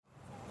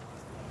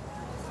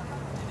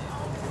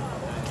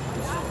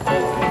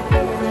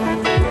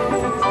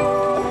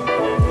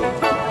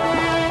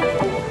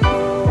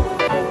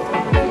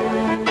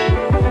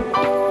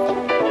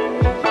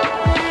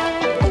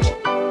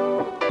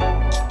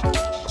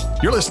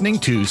You're listening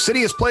to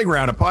Citius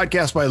Playground, a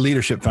podcast by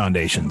Leadership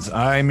Foundations.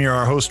 I'm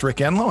your host, Rick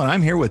Enlow, and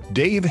I'm here with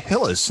Dave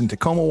Hillis in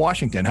Tacoma,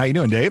 Washington. How you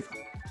doing, Dave?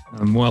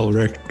 I'm well,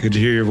 Rick. Good to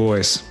hear your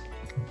voice.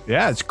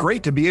 Yeah, it's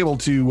great to be able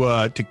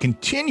to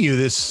continue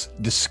this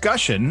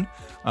discussion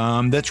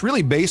that's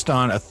really based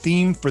on a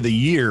theme for the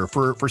year.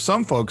 For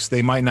some folks,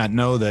 they might not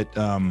know that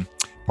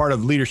part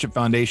of Leadership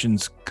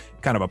Foundation's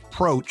kind of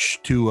approach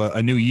to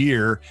a new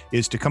year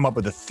is to come up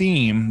with a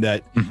theme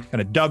that kind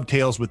of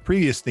dovetails with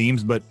previous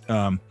themes, but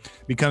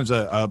becomes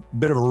a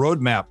bit of a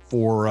roadmap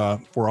for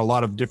a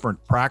lot of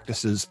different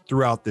practices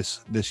throughout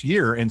this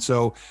year. And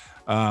so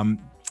why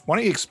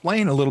don't you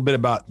explain a little bit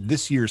about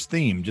this year's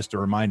theme, just a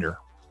reminder?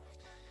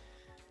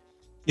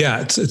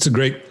 Yeah, it's a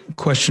great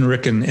question,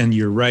 Rick, and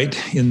you're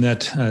right in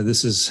that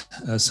this is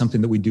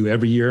something that we do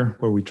every year,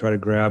 where we try to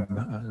grab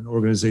an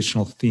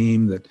organizational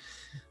theme that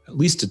at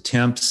least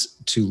attempts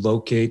to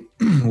locate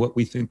what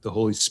we think the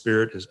Holy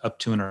Spirit is up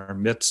to in our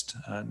midst,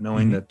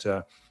 knowing that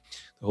the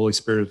Holy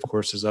Spirit, of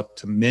course, is up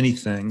to many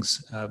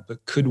things,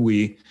 but could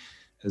we,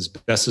 as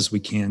best as we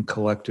can,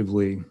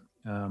 collectively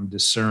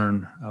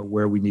discern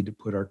where we need to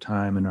put our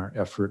time and our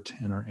effort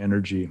and our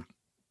energy.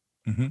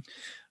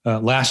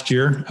 Last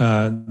year,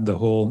 the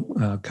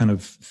whole kind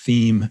of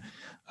theme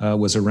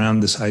was around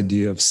this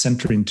idea of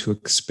centering to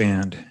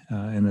expand.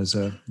 And as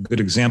a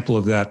good example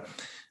of that,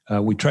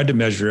 we tried to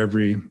measure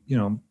every,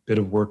 bit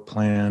of work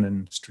plan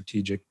and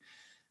strategic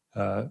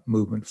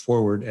movement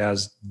forward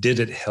as did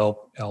it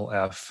help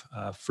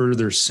LF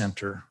further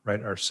center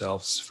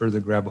ourselves, further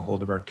grab a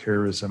hold of our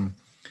charism,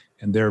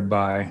 and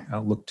thereby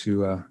look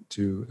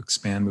to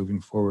expand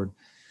moving forward.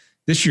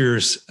 This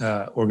year's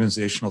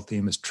organizational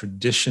theme is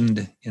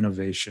traditioned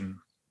innovation.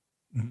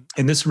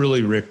 And this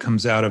really, Rick,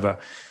 comes out of a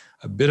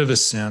bit of a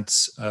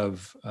sense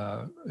of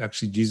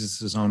actually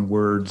Jesus' own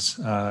words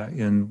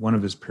in one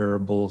of his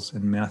parables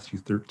in Matthew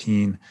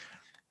 13.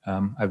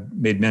 I've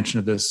made mention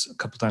of this a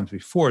couple times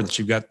before, that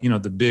you've got,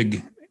 the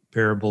big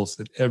parables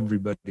that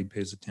everybody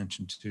pays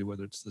attention to,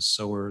 whether it's the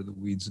sower, the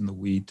weeds, and the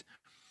wheat.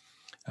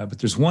 But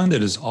there's one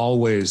that has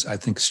always, I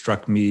think,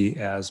 struck me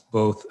as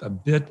both a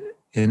bit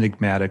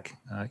enigmatic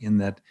in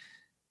that,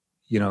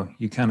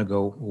 you kind of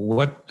go,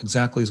 what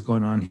exactly is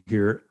going on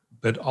here?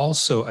 But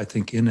also, I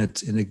think in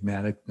its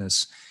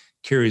enigmaticness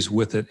carries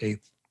with it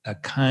a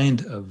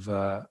kind of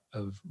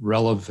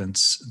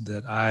relevance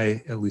that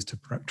I at least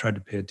have tried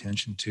to pay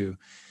attention to.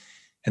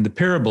 And the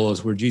parable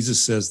is where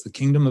Jesus says the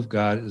kingdom of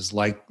God is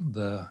like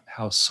the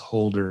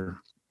householder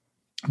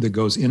that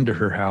goes into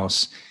her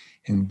house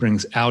and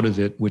brings out of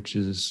it which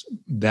is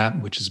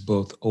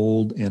both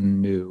old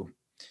and new.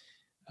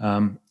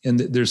 And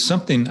there's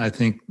something, I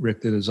think,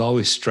 Rick, that has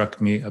always struck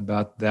me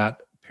about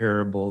that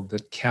parable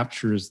that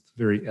captures the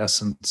very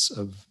essence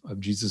of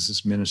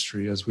Jesus's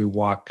ministry as we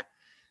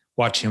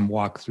watch him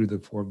walk through the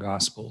four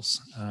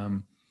Gospels.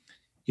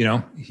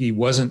 He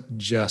wasn't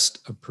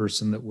just a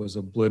person that was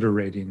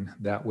obliterating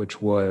that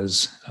which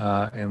was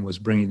and was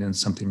bringing in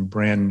something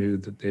brand new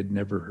that they'd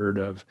never heard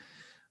of.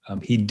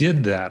 He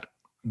did that,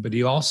 but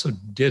he also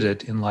did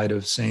it in light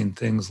of saying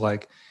things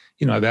like,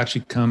 I've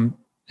actually come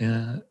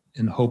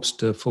in hopes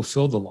to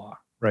fulfill the law,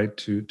 right?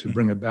 To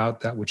bring about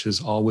that which has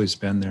always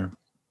been there.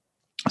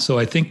 So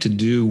I think to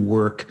do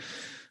work,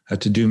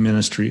 to do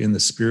ministry in the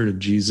spirit of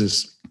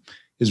Jesus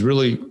is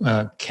really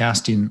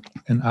casting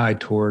an eye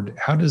toward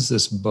how does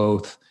this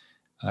both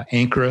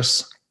anchor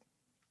us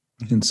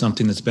in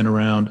something that's been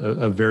around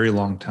a very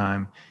long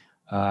time,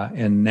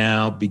 and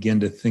now begin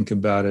to think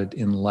about it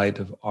in light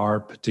of our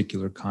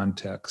particular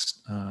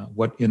context.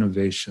 What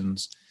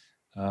innovations,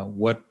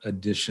 what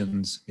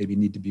additions maybe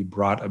need to be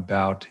brought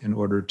about in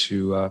order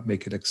to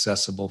make it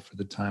accessible for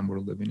the time we're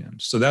living in.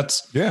 So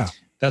that's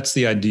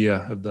the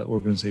idea of the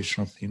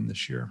organizational theme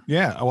this year.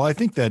 Yeah. Well, I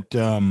think that,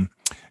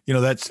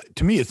 that's,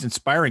 to me, it's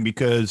inspiring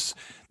because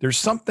there's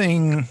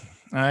something,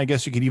 I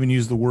guess you could even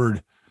use the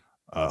word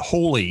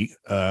holy,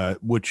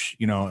 which,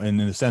 in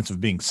the sense of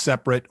being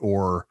separate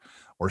or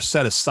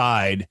set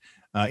aside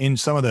in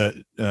some of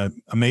the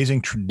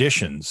amazing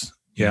traditions,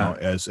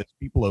 as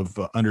people have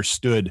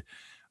understood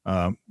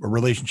a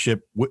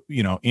relationship,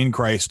 in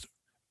Christ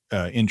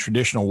in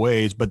traditional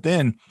ways, but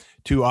then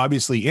to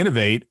obviously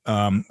innovate.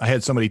 I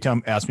had somebody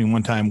ask me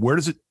one time, where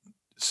does it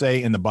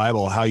say in the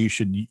Bible how you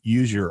should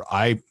use your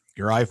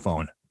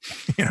iPhone,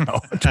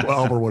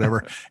 12 or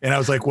whatever? And I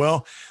was like,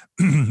 well,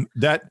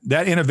 that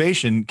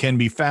innovation can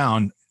be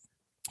found,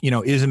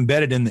 is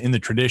embedded in the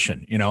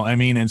tradition,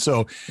 and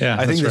so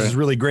I think this is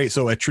really great.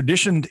 So a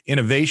traditioned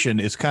innovation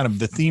is kind of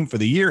the theme for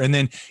the year. And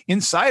then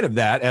inside of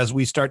that, as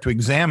we start to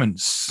examine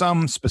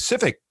some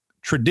specific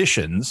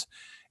traditions,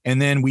 and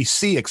then we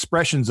see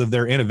expressions of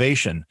their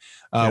innovation,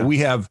 we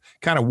have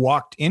kind of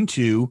walked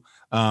into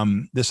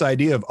this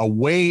idea of a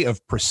way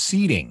of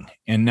proceeding.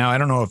 And now I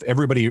don't know if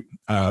everybody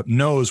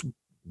knows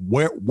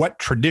what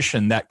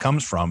tradition that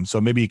comes from. So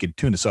maybe you could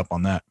tune us up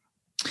on that.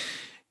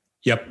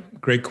 Yep.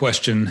 Great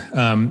question.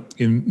 And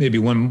maybe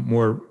one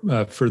more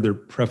further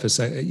preface.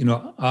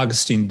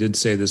 Augustine did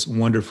say this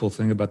wonderful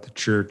thing about the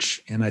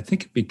church, and I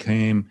think it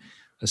became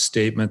a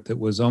statement that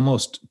was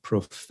almost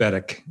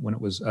prophetic when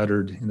it was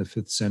uttered in the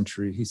 5th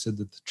century. He said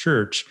that the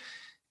church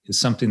is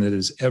something that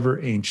is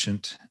ever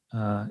ancient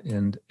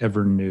and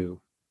ever new.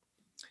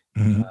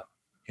 Mm-hmm.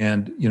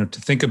 And,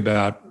 to think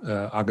about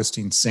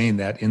Augustine saying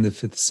that in the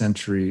 5th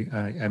century,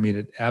 I mean,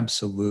 it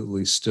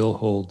absolutely still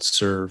holds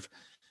serve,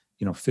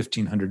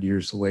 1,500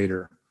 years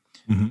later.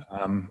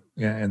 Mm-hmm.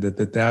 And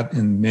that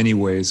in many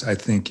ways, I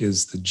think,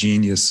 is the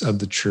genius of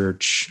the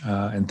church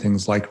and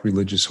things like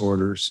religious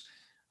orders,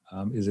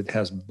 is it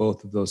has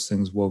both of those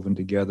things woven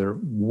together.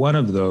 One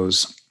of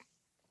those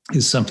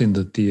is something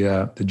that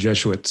the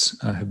Jesuits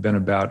have been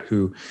about,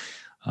 who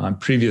on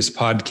previous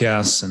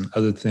podcasts and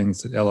other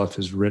things that LF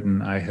has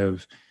written,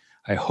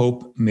 I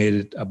hope made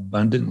it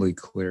abundantly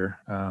clear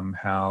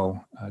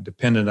how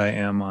dependent I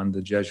am on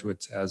the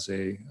Jesuits as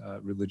a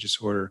religious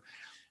order,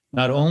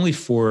 not only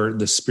for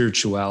the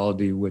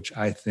spirituality, which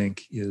I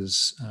think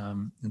is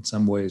in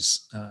some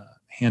ways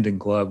hand in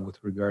glove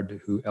with regard to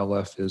who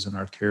LF is and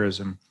our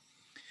charism,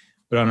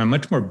 but on a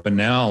much more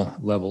banal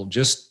level,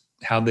 just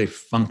how they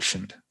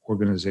functioned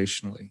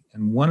organizationally.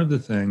 And one of the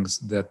things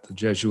that the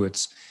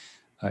Jesuits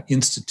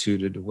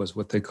instituted was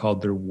what they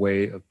called their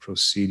way of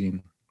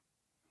proceeding.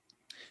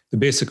 The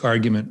basic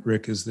argument,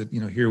 Rick, is that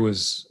here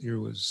was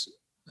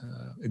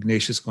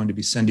Ignatius going to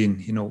be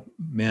sending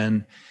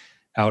men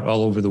out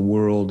all over the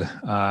world,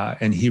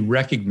 and he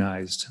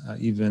recognized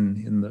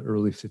even in the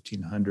early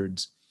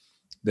 1500s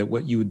that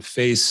what you would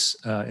face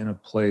in a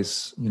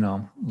place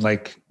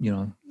like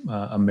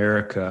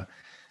America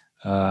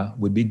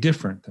would be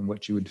different than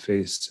what you would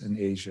face in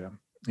Asia.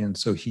 And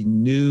so he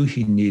knew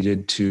he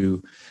needed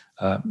to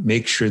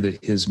make sure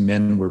that his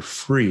men were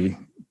free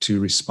to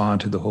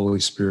respond to the Holy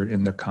Spirit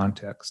in their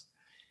context.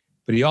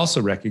 But he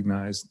also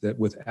recognized that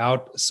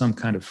without some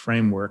kind of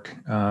framework,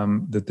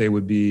 that they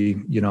would be,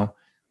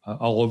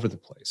 all over the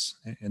place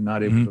and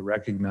not able to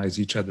recognize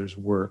each other's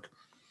work.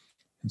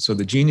 And so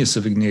the genius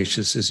of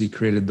Ignatius is he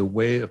created the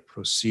way of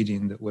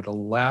proceeding that would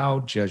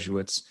allow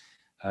Jesuits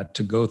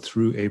to go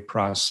through a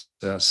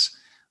process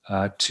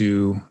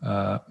to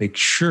make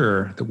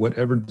sure that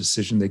whatever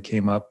decision they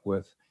came up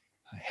with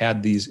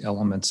had these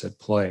elements at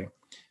play.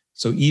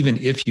 So even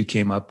if you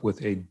came up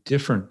with a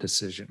different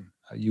decision,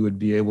 you would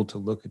be able to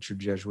look at your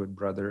Jesuit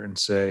brother and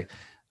say,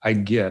 I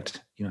get,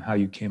 how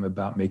you came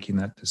about making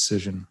that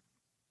decision.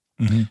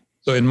 Mm-hmm.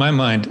 So in my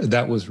mind,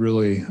 that was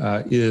really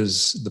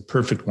is the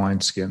perfect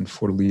wineskin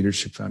for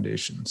leadership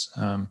foundations.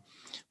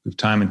 We've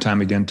time and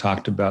time again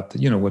talked about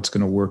that, what's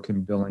going to work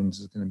in Billings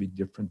is going to be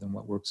different than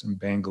what works in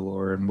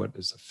Bangalore, and what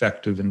is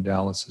effective in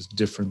Dallas is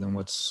different than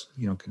what's,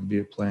 can be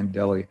at Plan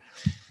Delhi.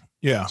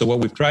 Yeah. So what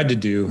we've tried to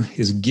do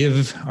is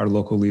give our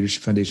local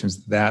leadership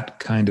foundations that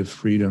kind of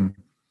freedom,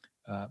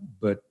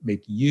 but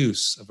make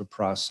use of a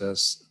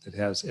process that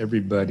has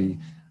everybody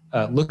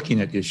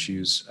looking at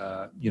issues,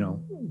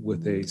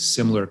 with a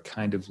similar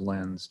kind of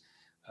lens,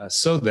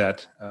 so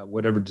that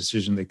whatever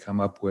decision they come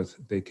up with,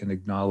 they can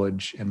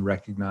acknowledge and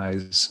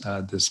recognize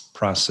this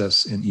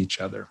process in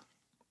each other.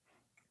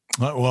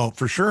 Well,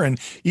 for sure. And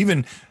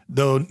even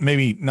though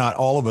maybe not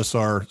all of us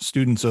are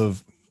students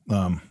of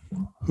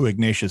who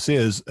Ignatius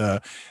is,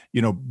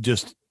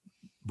 just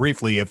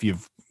briefly, if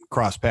you've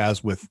crossed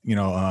paths with,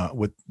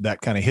 with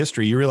that kind of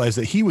history, you realize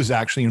that he was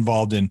actually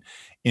involved in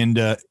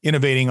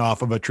innovating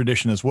off of a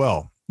tradition as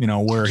well,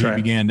 where he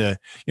began to,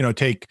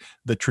 take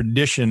the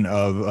tradition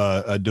of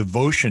a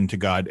devotion to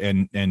God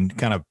and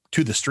kind of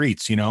to the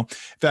streets, In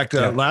fact,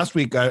 last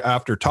week,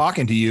 after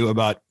talking to you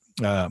about,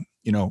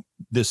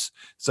 this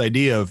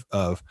idea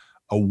of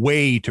a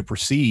way to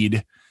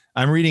proceed,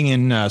 I'm reading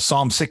in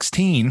Psalm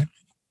 16,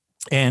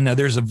 and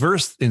there's a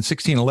verse in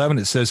 16:11.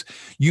 It says,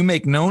 "You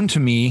make known to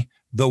me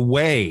the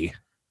way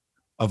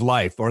of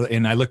life,"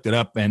 and I looked it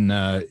up, and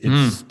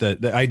it's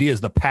the idea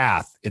is the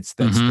path. That's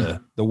the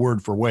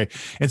word for way.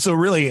 And so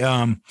really,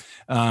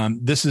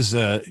 this is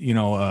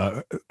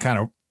kind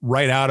of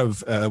right out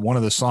of one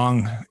of the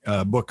song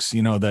books,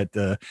 that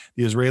the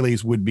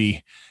Israelis would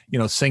be,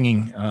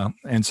 singing.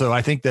 And so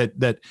I think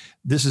that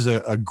this is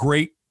a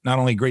great, not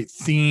only great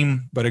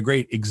theme, but a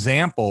great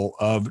example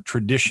of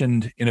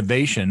traditioned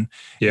innovation.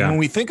 Yeah. And when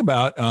we think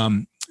about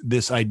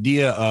this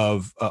idea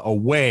of a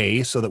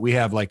way, so that we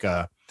have like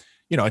a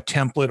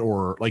template,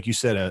 or like you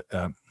said,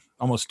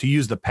 almost to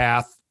use the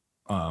path,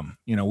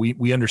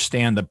 we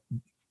understand the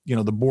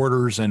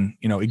borders, and,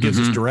 it gives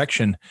us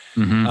direction.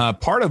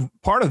 Part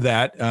of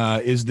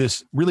that is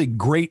this really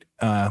great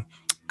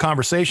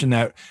conversation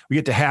that we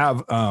get to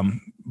have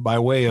by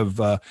way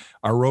of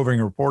our roving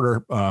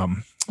reporter,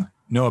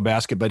 Noah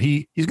Basket, but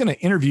he's going to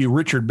interview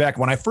Richard Beck.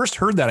 When I first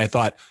heard that, I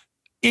thought,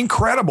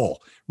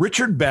 incredible.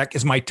 Richard Beck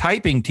is my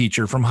typing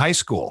teacher from high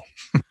school.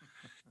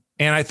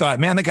 And I thought,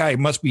 man, the guy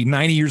must be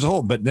 90 years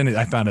old. But then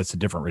I found it's a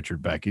different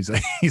Richard Beck. He's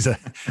a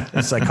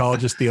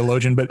psychologist,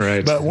 theologian. But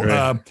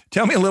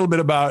tell me a little bit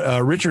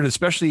about Richard,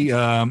 especially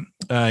in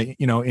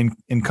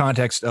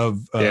context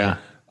of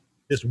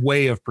this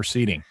way of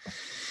proceeding.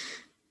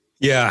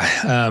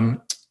 Yeah,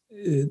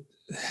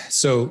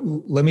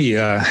 So let me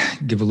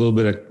give a little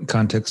bit of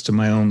context to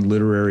my own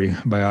literary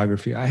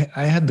biography. I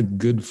had the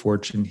good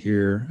fortune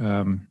here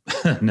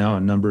now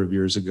a number of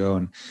years ago,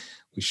 and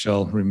we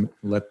shall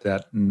let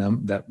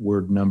that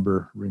word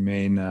number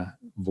remain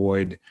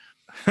void,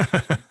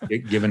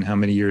 given how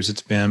many years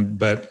it's been.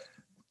 But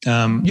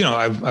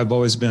I've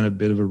always been a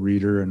bit of a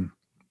reader and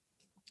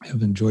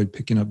have enjoyed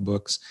picking up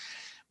books.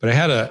 But I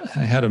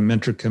had a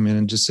mentor come in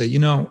and just say,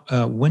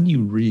 when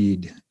you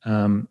read,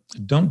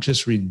 don't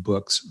just read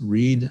books,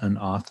 read an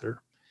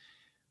author.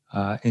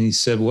 And he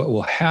said, what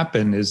will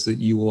happen is that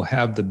you will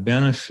have the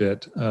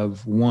benefit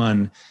of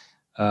one,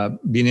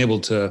 being able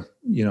to,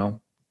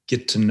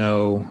 get to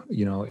know,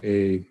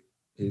 a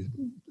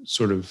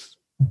sort of,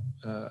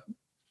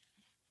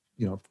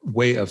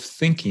 way of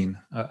thinking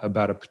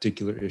about a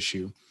particular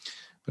issue.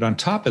 But on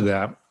top of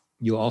that,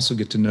 you'll also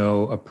get to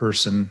know a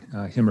person,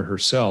 him or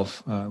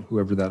herself,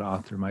 whoever that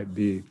author might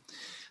be.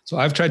 So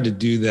I've tried to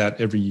do that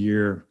every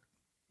year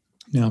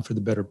now for the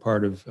better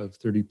part of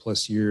 30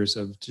 plus years,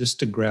 of just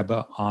to grab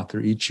an author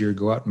each year,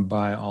 go out and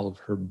buy all of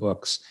her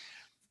books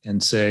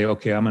and say,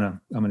 okay, I'm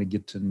gonna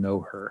get to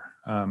know her.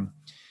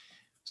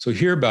 So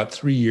here about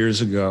 3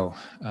 years ago,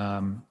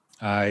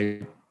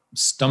 I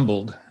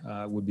stumbled,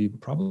 would be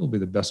probably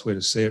the best way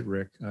to say it,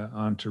 Rick,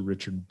 onto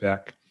Richard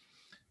Beck.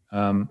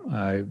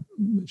 I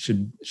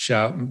should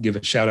give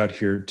a shout out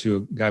here to a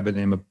guy by the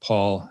name of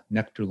Paul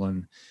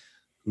Nectarlin,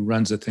 who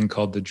runs a thing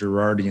called the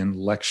Girardian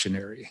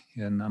Lectionary.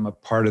 And I'm a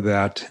part of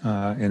that.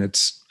 And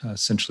it's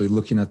essentially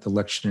looking at the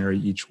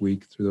lectionary each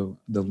week through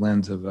the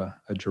lens of a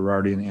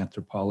Girardian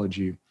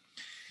anthropology.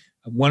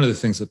 One of the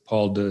things that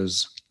Paul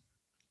does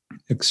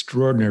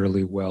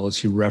extraordinarily well is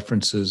he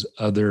references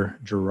other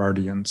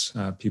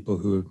Girardians, people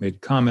who have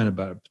made comment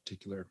about a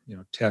particular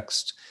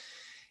text.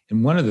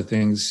 And one of the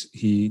things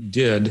he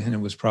did, and it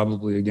was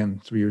probably,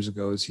 again, 3 years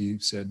ago, is he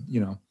said,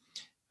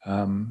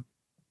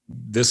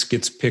 this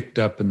gets picked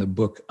up in the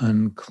book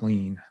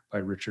Unclean by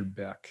Richard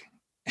Beck.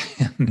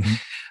 And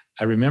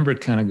I remember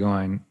kind of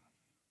going,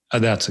 oh,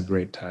 that's a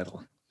great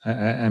title.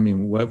 I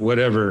mean,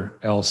 whatever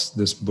else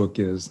this book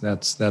is,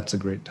 that's a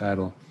great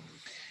title.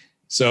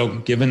 So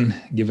given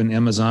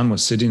Amazon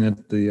was sitting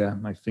at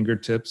my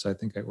fingertips, I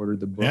think I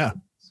ordered the book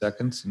in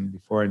seconds. And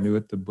before I knew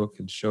it, the book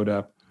had showed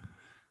up.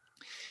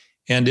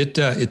 And it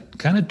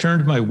kind of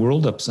turned my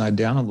world upside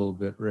down a little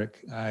bit,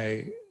 Rick.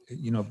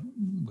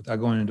 Without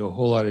going into a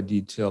whole lot of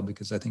detail,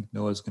 because I think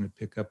Noah's going to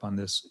pick up on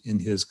this in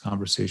his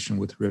conversation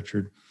with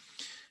Richard.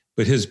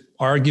 But his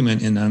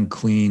argument in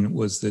Unclean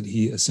was that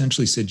he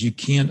essentially said, you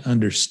can't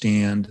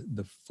understand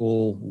the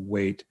full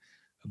weight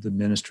of the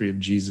ministry of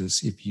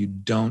Jesus if you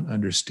don't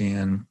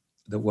understand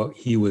that what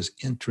he was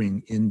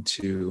entering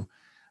into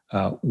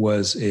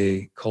was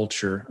a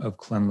culture of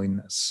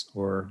cleanliness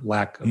or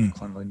lack of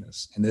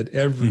cleanliness, and that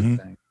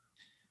everything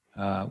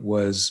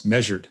was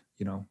measured,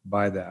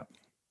 by that.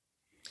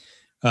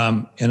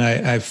 And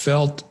I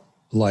felt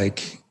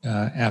like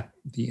at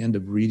the end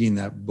of reading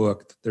that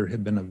book, that there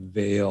had been a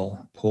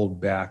veil pulled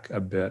back a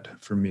bit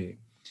for me,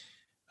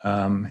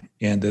 and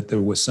that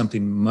there was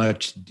something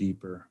much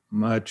deeper,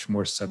 much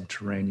more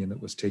subterranean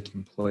that was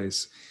taking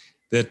place.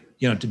 That,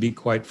 to be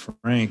quite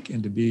frank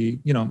and to be,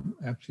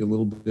 actually a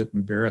little bit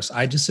embarrassed,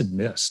 I just had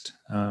missed.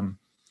 I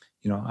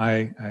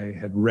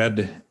had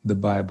read the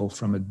Bible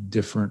from a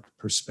different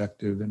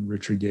perspective, and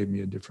Richard gave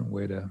me a different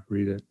way to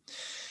read it.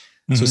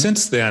 So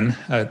since then,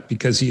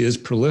 because he is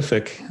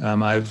prolific,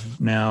 I've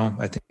now,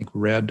 I think,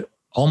 read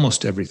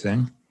almost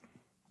everything.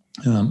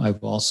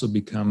 I've also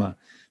become a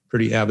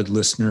pretty avid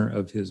listener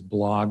of his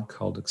blog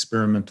called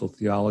Experimental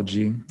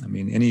Theology. I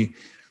mean,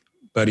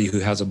 anybody who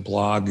has a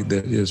blog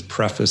that is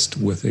prefaced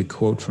with a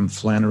quote from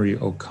Flannery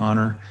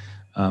O'Connor,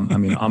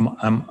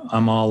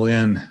 I'm all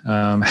in.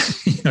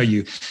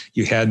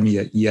 You had me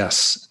at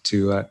yes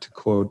to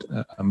quote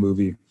a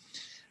movie.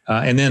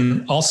 And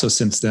then also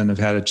since then, I've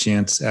had a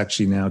chance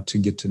actually now to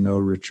get to know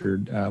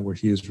Richard, where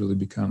he has really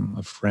become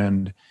a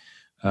friend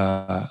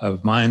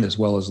of mine, as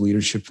well as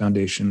Leadership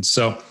Foundation.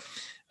 So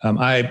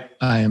I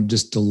am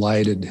just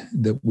delighted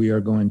that we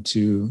are going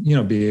to,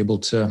 be able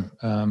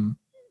to,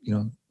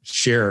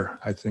 share,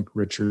 I think,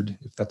 Richard,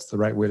 if that's the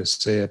right way to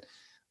say it,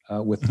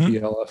 with the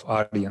PLF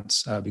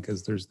audience,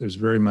 because there's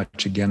very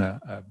much, again,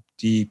 a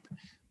deep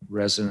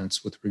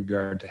resonance with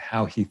regard to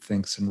how he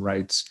thinks and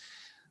writes,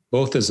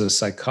 both as a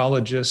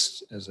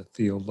psychologist, as a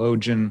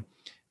theologian,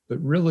 but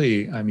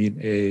really,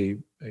 a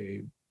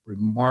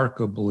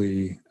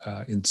remarkably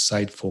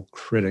insightful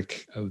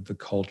critic of the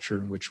culture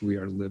in which we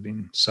are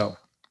living. So,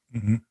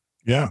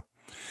 yeah.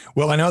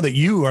 Well, I know that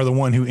you are the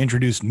one who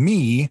introduced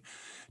me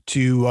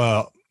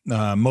to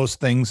most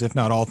things, if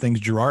not all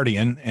things,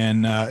 Girardian,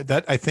 and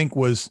that I think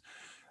was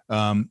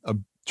a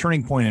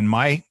turning point in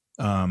my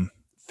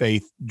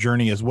faith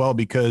journey as well,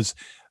 because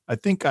I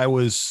think I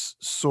was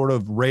sort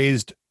of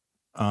raised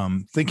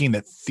thinking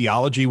that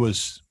theology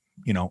was,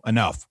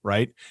 enough,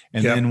 right?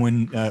 And then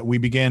when we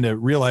began to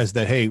realize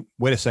that, hey,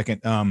 wait a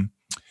second,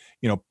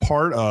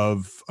 part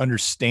of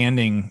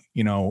understanding,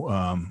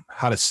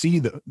 how to see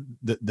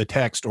the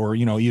text, or,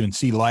 even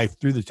see life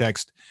through the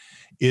text,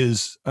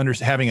 is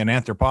having an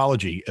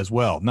anthropology as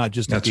well, not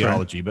just a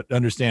theology, but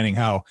understanding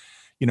how,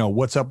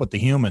 what's up with the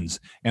humans.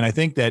 And I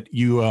think that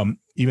you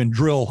even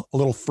drill a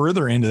little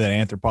further into that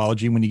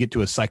anthropology when you get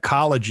to a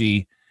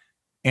psychology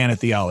and a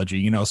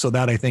theology, so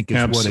that I think is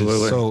Absolutely.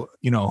 what is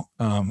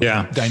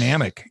so,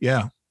 dynamic.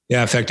 Yeah.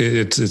 Yeah. In fact,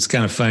 it's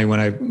kind of funny when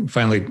I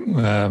finally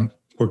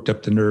worked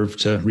up the nerve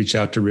to reach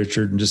out to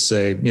Richard and just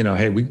say,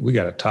 hey, we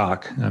got to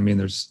talk. I mean,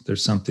 there's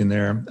something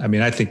there. I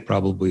mean, I think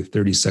probably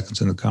 30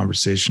 seconds in the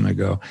conversation, I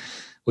go,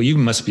 well, you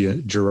must be a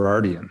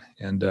Girardian.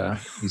 And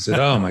he said,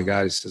 oh my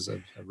God, he says,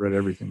 I've read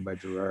everything by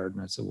Girard.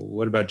 And I said, well,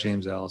 what about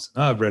James Allison?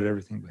 Oh, I've read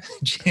everything by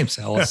James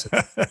Allison.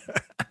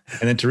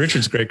 And then to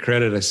Richard's great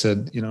credit, I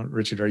said,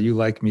 Richard, are you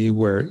like me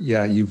where,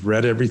 you've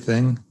read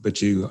everything,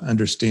 but you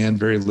understand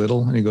very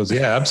little? And he goes,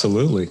 yeah,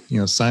 absolutely.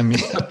 Sign me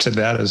up to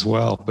that as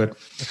well. But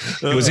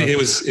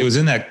it was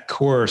in that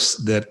course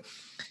that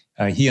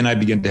he and I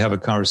began to have a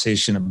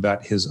conversation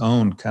about his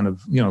own kind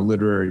of,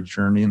 literary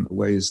journey and the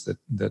ways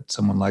that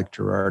someone like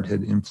Girard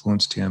had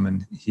influenced him.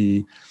 And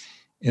he,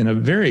 in a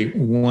very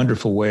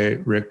wonderful way,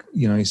 Rick,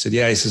 he said,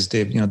 he says,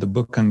 Dave, the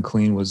book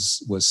Unclean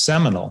was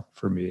seminal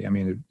for me. I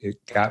mean,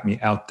 it got me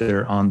out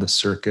there on the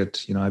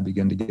circuit. I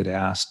began to get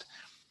asked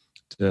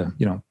to,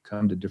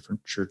 come to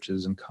different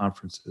churches and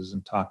conferences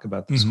and talk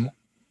about this. Mm-hmm.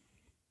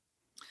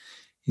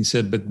 He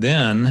said, but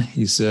then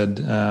he said,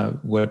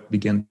 what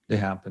began to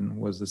happen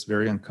was this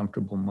very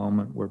uncomfortable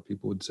moment where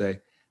people would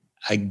say,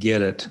 I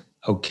get it.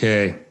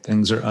 Okay,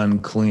 things are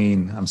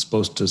unclean. I'm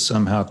supposed to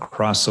somehow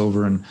cross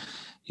over and,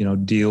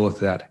 deal with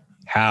that.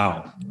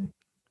 How?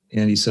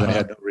 And he said, I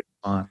had no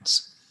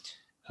response.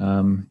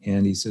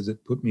 And he says,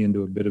 it put me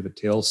into a bit of a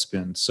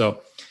tailspin.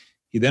 So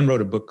he then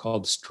wrote a book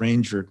called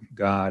Stranger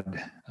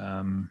God.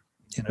 And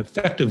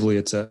effectively,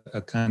 it's a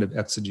kind of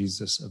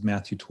exegesis of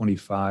Matthew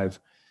 25.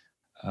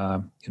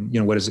 And,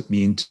 what does it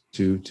mean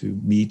to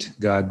meet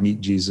God, meet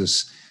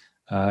Jesus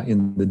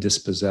in the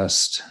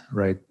dispossessed,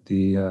 right?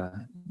 The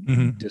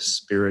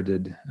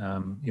dispirited,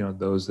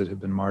 those that have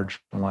been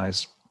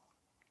marginalized.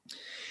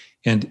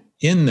 And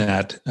in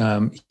that,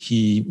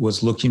 he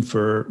was looking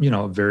for,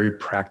 a very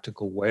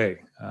practical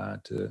way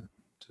to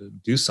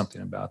do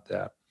something about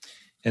that.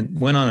 And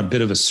went on a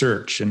bit of a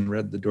search and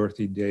read the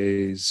Dorothy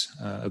Days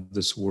of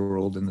this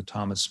world and the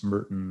Thomas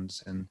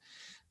Mertons and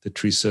the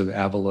Teresa of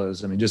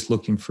Avila's. I mean, just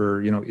looking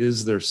for,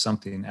 is there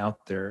something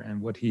out there?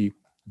 And what he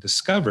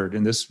discovered,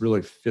 and this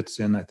really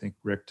fits in, I think,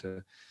 Rick,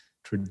 to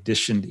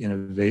traditioned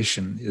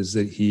innovation, is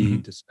that he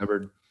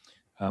discovered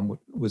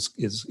what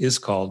is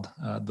called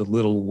The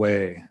Little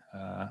Way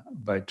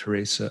by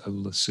Teresa of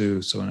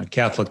Lisieux. So in a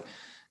Catholic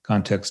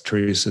context,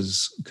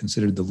 Teresa's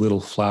considered the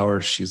little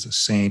flower. She's a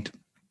saint.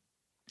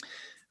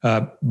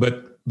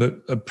 But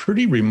a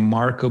pretty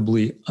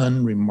remarkably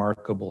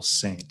unremarkable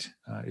saint,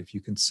 if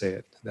you can say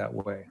it that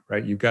way,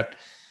 right? You've got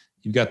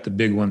the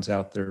big ones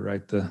out there,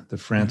 right? The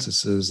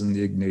Francises and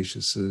the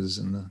Ignatiuses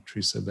and the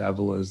Teresa of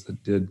Avila's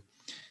that did,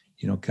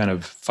 kind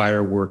of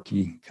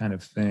fireworky kind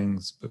of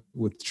things. But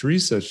with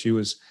Teresa, she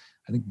was,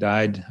 I think,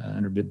 died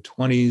in her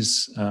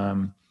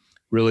mid-20s,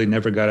 really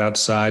never got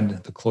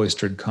outside the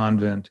cloistered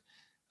convent,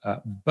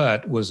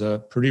 but was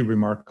a pretty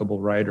remarkable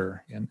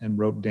writer and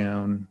wrote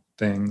down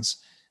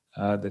things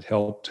that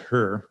helped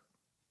her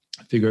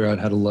figure out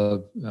how to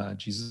love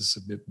Jesus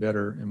a bit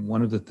better. And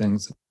one of the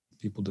things that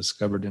people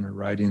discovered in her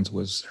writings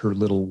was her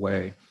little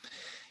way.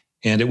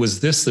 And it was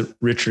this that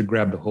Richard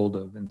grabbed a hold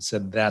of and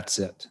said, that's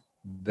it.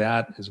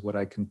 That is what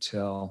I can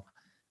tell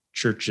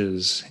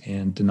churches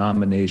and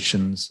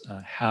denominations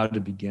how to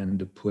begin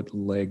to put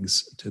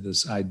legs to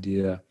this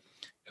idea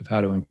of how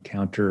to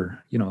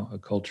encounter, a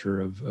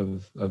culture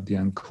of the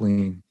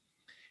unclean.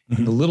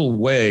 And the little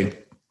way,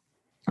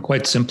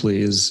 quite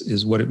simply,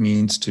 is what it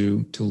means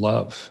to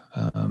love.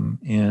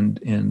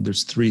 And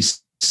there's 3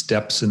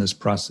 steps in this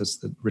process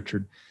that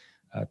Richard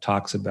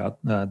talks about.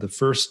 The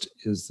first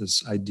is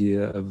this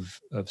idea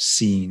of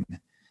seeing,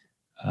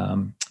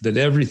 that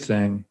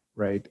everything,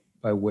 right,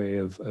 by way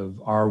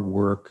of our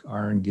work,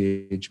 our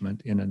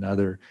engagement in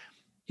another,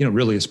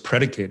 really is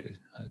predicated.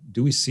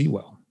 Do we see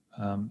well?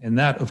 And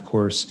that, of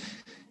course,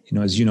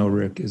 as you know,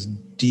 Rick, is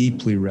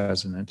deeply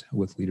resonant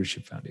with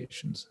Leadership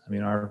Foundations. I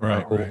mean, our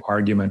whole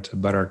argument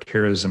about our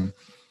charism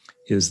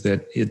is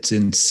that it's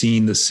in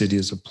seeing the city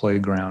as a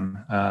playground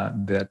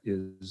that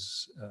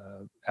is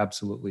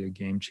absolutely a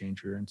game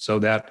changer. And so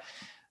that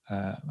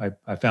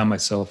I found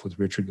myself with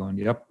Richard going,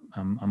 yep,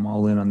 I'm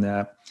all in on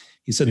that.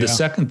 He said the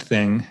second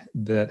thing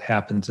that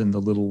happens in the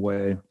little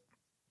way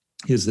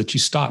is that you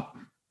stop,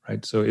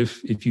 right? So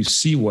if you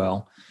see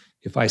well,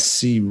 if I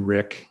see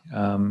Rick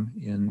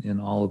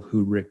in all of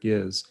who Rick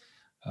is,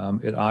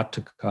 it ought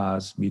to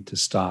cause me to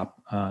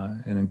stop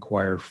and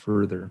inquire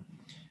further.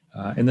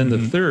 And then the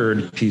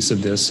third piece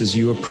of this is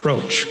you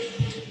approach,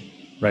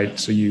 right?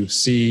 So you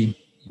see,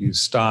 you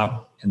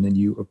stop, and then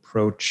you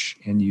approach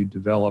and you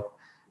develop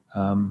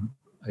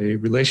a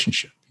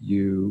relationship.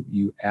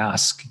 You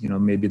ask,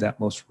 maybe that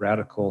most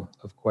radical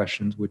of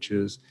questions, which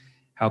is,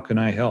 how can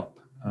I help?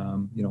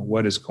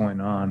 What is going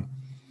on?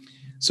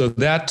 So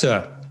that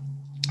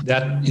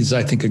that is,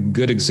 I think, a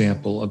good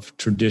example of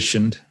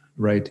tradition,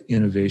 right?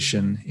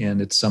 Innovation.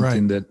 And it's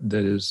something that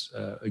is,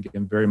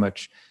 again, very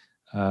much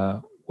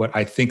what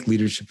I think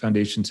leadership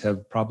foundations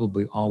have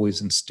probably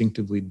always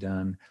instinctively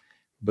done,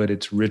 but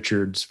it's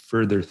Richard's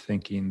further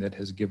thinking that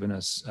has given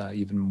us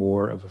even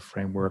more of a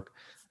framework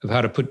of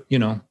how to put,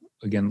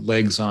 again,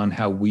 legs on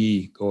how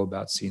we go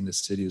about seeing the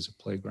city as a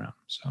playground.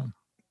 So,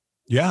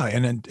 yeah,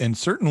 and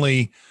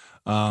certainly,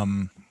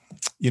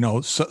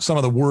 some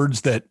of the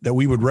words that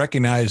we would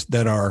recognize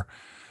that are,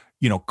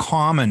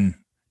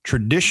 common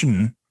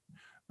tradition,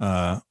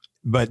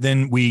 but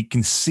then we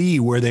can see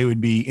where they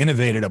would be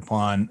innovated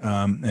upon.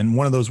 And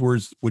one of those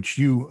words which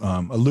you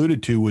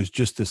alluded to was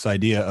just this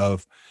idea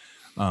of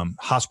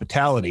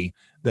hospitality,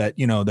 that,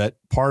 that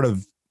part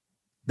of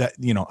that,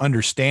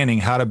 understanding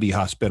how to be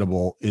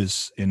hospitable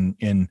is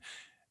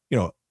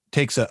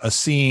takes a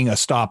seeing, a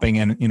stopping,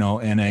 and,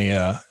 and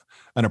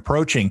an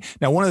approaching.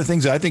 Now, one of the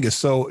things that I think is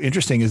so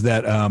interesting is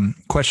that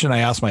question I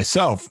asked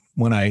myself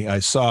when I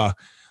saw,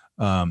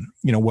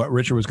 what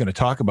Richard was going to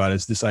talk about,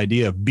 is this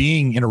idea of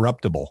being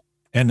interruptible.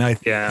 And I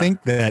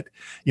think that,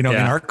 in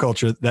our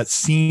culture, that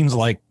seems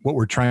like what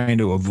we're trying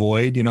to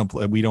avoid.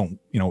 We don't,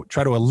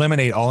 try to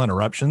eliminate all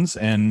interruptions,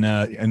 and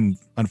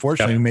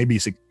unfortunately, we may be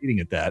succeeding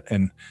at that.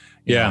 And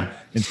he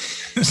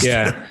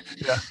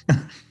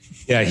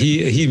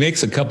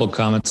makes a couple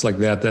comments like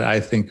that I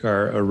think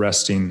are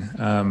arresting.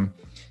 Along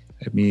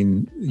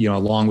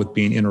with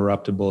being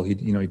interruptible,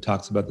 he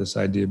talks about this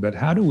idea. But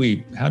how do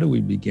we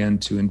begin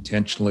to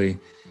intentionally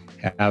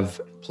have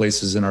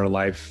places in our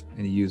life?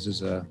 And he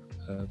uses a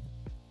kind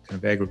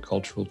of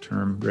agricultural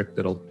term, Rick,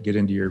 that'll get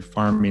into your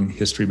farming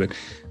history, but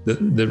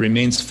that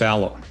remains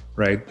fallow,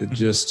 right? That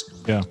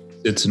just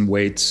sits and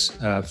waits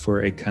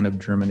for a kind of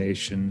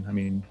germination. I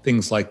mean,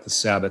 things like the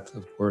Sabbath,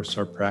 of course,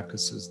 are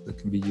practices that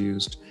can be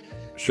used.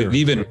 Sure. But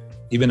even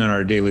in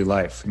our daily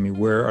life,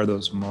 where are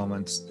those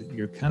moments that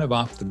you're kind of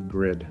off the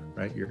grid,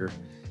 right? You're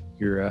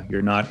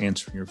not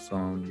answering your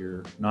phone,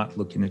 you're not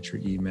looking at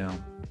your email.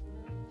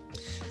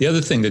 The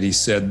other thing that he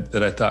said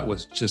that I thought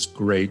was just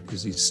great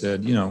is he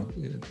said,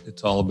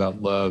 it's all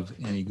about love.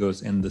 And he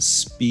goes, and the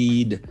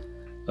speed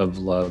of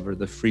love, or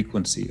the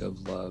frequency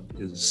of love,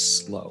 is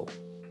slow.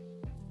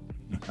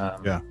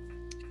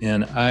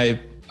 And I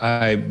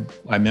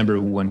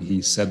remember when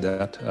he said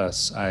that to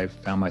us, I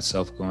found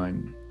myself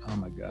going, oh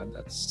my God,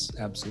 that's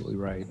absolutely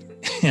right.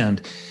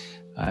 And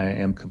I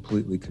am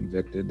completely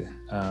convicted.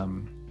 I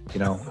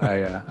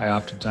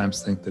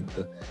oftentimes think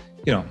that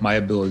my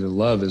ability to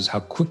love is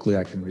how quickly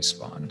I can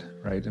respond,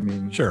 right?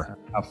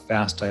 How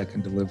fast I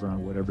can deliver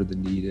on whatever the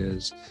need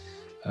is.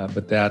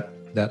 But that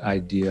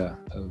idea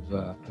of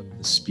the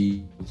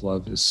speed of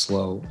love is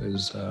slow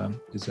is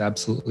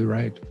absolutely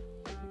right.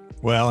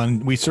 Well,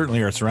 and we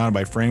certainly are surrounded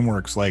by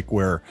frameworks like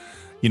where,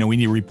 we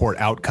need to report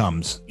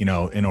outcomes, in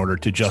order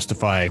to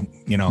justify,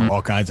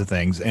 all kinds of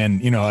things.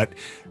 And,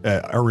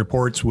 our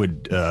reports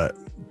would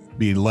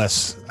be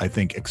less, I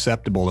think,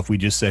 acceptable if we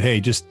just said,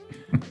 hey, just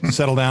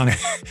settle down.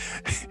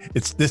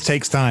 This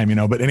takes time,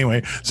 but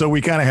anyway, so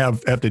we kind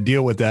of have to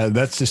deal with that.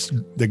 That's just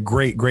the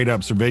great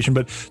observation.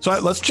 But so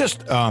let's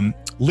just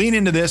lean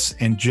into this,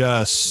 and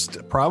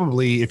just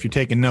probably, if you're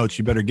taking notes,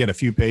 you better get a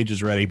few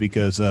pages ready,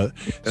 because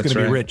it's going to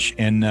be rich.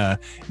 And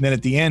then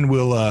at the end,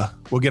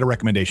 we'll get a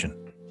recommendation.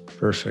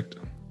 Perfect.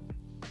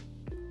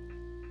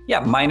 Yeah,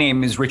 my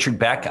name is Richard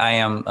Beck. I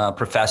am a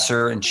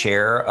professor and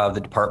chair of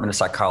the Department of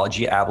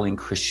Psychology at Abilene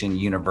Christian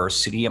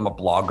University. I'm a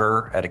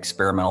blogger at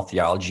Experimental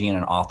Theology and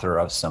an author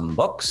of some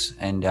books,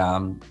 and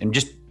I'm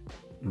just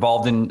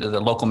involved in the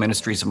local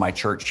ministries of my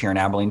church here in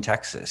Abilene,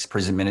 Texas,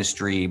 prison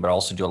ministry, but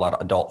also do a lot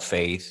of adult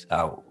faith,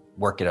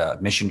 work at a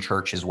mission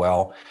church as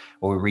well,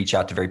 where we reach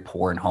out to very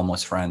poor and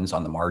homeless friends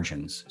on the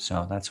margins.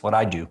 So that's what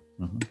I do.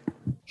 Mm-hmm.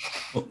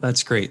 Well,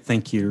 that's great.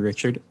 Thank you,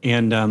 Richard.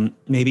 And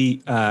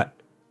maybe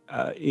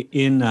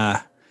in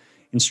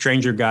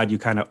Stranger God, you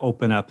kind of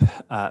open up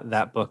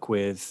that book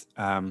with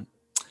kind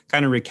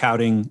of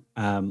recounting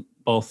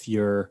both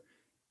your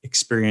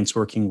experience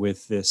working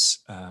with this,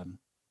 I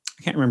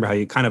can't remember how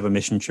you, kind of a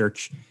mission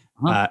church,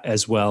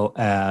 as well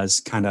as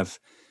kind of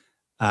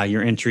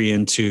your entry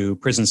into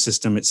prison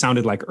system. It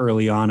sounded like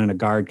early on, and a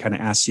guard kind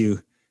of asked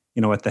you,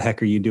 what the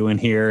heck are you doing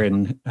here?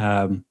 And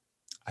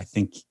I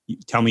think,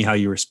 tell me how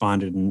you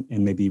responded, and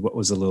maybe what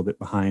was a little bit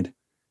behind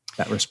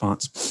that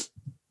response.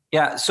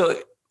 Yeah. So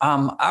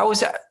I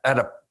was at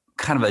a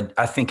kind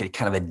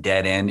of a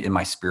dead end in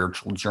my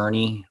spiritual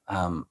journey.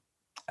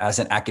 As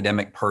an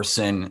academic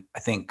person, I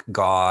think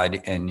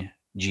God and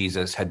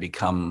Jesus had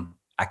become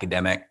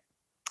academic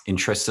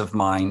interests of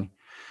mine.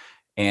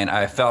 And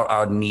I felt I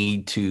would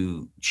need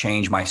to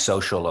change my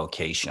social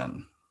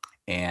location.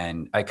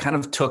 And I kind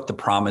of took the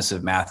promise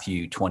of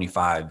Matthew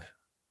 25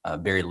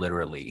 very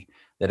literally,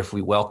 that if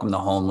we welcome the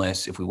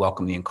homeless, if we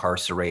welcome the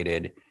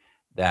incarcerated,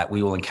 that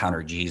we will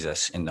encounter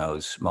Jesus in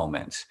those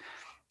moments.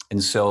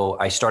 And so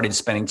I started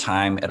spending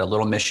time at a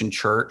little mission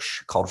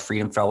church called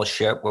Freedom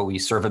Fellowship, where we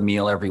serve a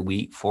meal every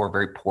week for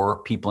very poor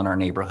people in our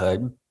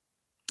neighborhood.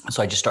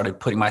 So I just started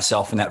putting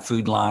myself in that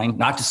food line,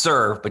 not to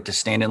serve, but to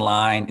stand in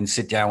line and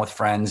sit down with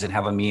friends and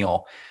have a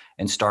meal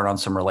and start on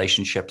some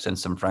relationships and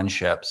some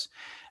friendships.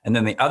 And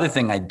then the other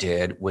thing I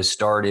did was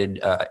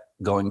started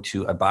going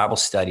to a Bible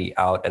study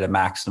out at a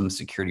maximum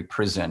security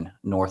prison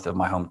north of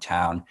my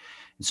hometown.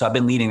 And so I've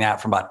been leading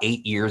that for about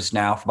 8 years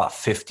now, for about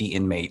 50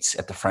 inmates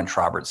at the French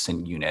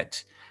Robertson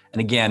unit. And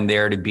again,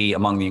 there to be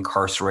among the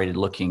incarcerated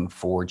looking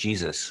for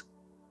Jesus.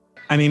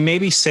 I mean,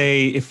 maybe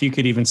say, if you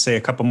could even say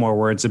a couple more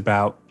words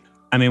about,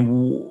 I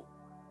mean,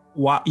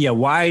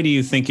 why do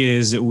you think it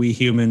is that we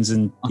humans,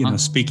 and, you know,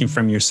 speaking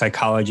from your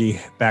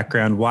psychology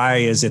background, why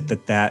is it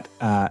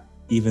that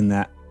even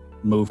that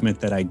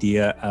movement, that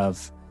idea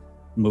of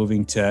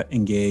moving to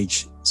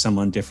engage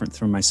someone different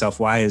from myself,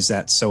 why is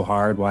that so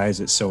hard? Why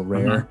is it so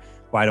rare?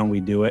 Why don't we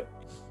do it?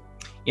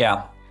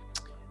 Yeah,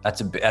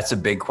 that's a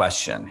big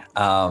question.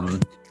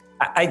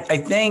 I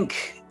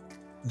think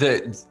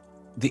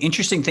the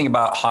interesting thing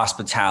about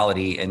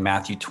hospitality in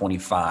Matthew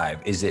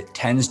 25 is it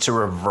tends to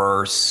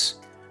reverse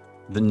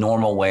the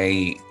normal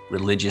way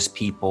religious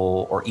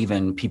people or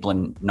even people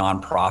in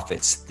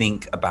nonprofits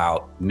think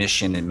about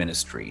mission and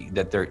ministry,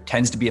 that there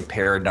tends to be a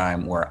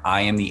paradigm where I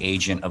am the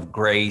agent of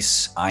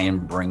grace, I am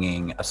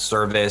bringing a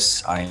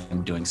service, I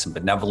am doing some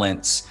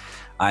benevolence,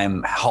 I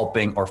am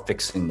helping or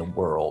fixing the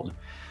world.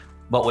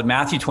 But what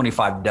Matthew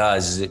 25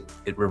 does is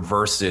it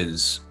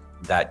reverses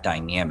that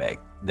dynamic,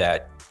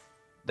 that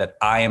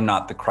I am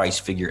not the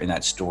Christ figure in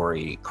that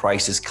story.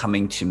 Christ is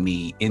coming to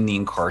me in the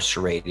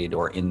incarcerated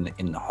or in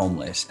the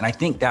homeless. And I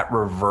think that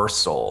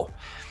reversal,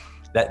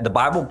 that the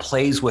Bible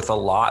plays with a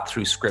lot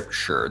through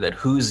scripture, that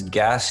who's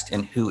guest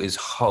and who is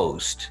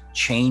host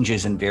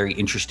changes in very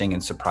interesting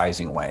and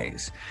surprising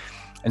ways.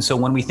 And so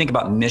when we think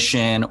about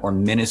mission or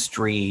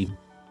ministry,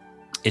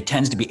 it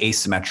tends to be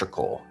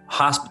asymmetrical.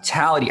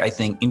 Hospitality, I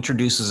think,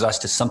 introduces us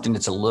to something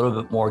that's a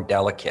little bit more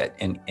delicate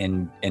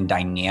and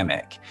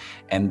dynamic,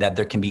 and that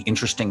there can be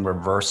interesting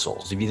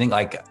reversals. If you think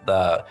like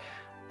the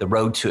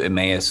road to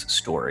Emmaus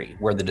story,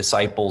 where the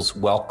disciples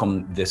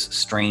welcome this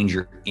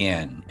stranger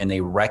in and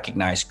they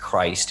recognize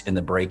Christ in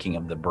the breaking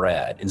of the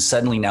bread. And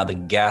suddenly now the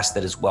guest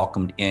that is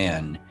welcomed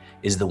in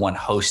is the one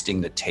hosting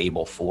the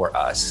table for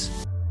us.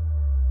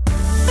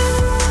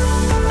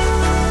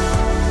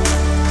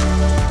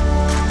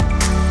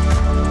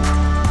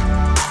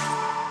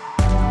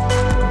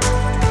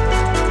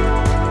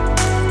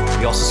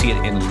 We also see it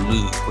in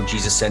Luke, where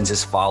Jesus sends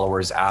his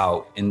followers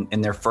out,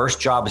 and their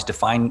first job is to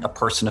find a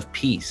person of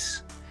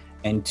peace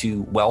and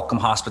to welcome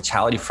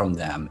hospitality from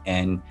them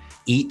and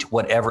eat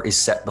whatever is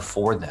set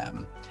before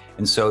them.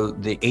 And so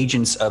the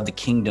agents of the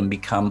kingdom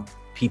become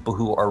people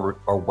who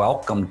are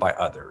welcomed by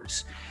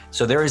others.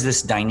 So there is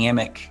this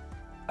dynamic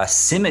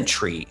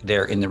symmetry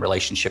there in the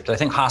relationship that I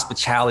think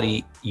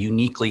hospitality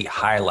uniquely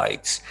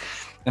highlights.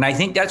 And I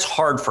think that's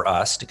hard for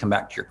us, to come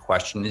back to your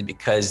question, is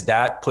because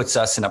that puts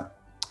us in a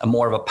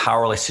more of a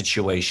powerless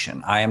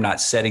situation. I am not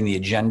setting the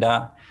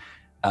agenda.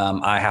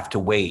 I have to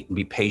wait and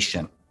be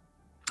patient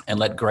and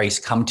let grace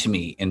come to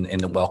me in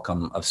the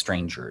welcome of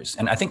strangers.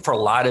 And I think for a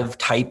lot of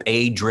type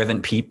A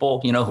driven people,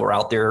 you know, who are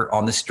out there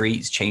on the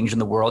streets changing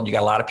the world, you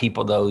got a lot of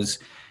people, those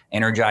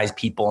energized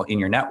people in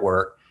your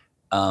network,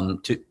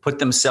 to put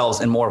themselves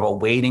in more of a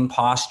waiting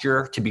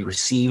posture to be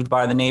received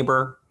by the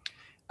neighbor,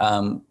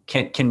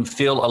 can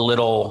feel a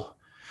little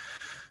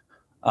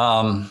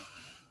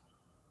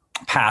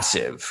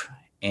passive.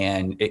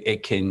 And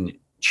it can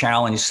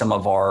challenge some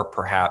of our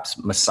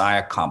perhaps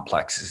Messiah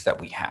complexes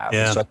that we have.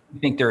 Yeah. So I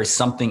think there is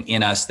something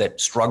in us that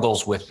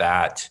struggles with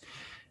that,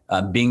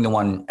 being the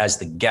one as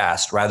the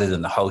guest rather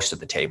than the host of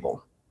the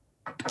table.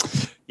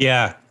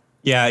 Yeah.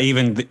 Yeah.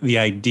 Even the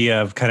idea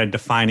of kind of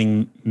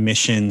defining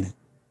mission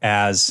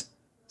as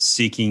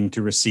seeking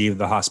to receive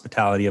the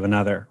hospitality of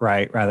another,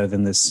 right? Rather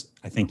than this,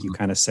 I think you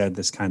kind of said,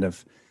 this kind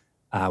of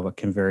what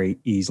can very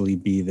easily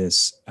be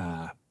this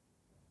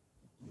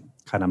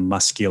kind of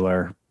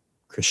muscular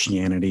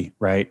Christianity,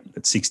 right?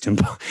 That seeks to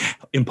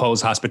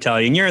impose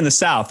hospitality. And you're in the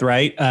South,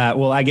 right?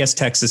 Well, I guess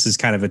Texas is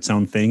kind of its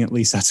own thing. At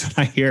least that's what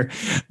I hear.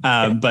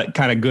 But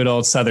kind of good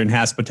old Southern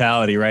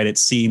hospitality, right? It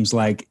seems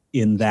like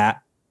in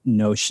that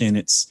notion,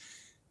 it's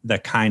the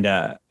kind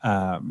of,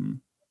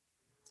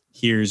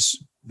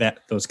 here's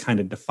those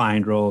kind of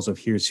defined roles of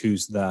here's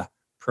who's the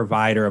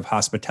provider of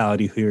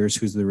hospitality, here's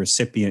who's the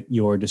recipient.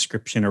 Your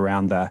description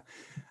around the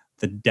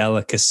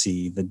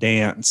delicacy, the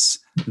dance,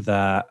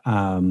 the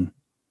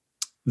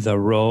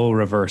role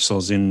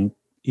reversals in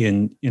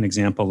an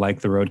example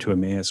like the road to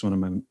Emmaus, one of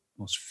my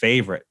most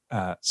favorite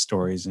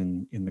stories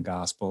in the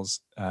Gospels.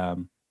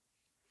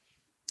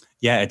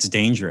 It's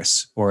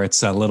dangerous, or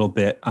it's a little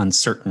bit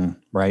uncertain,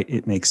 right?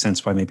 It makes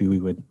sense why maybe we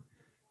would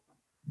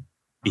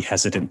be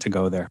hesitant to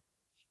go there.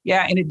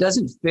 Yeah, and it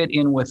doesn't fit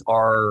in with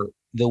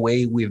the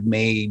way we've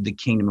made the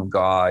kingdom of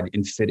God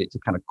and fit it to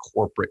kind of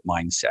corporate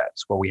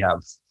mindsets, where we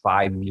have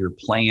 5-year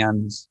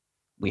plans,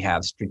 we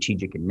have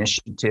strategic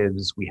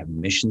initiatives, we have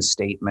mission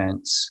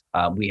statements,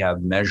 we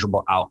have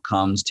measurable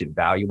outcomes to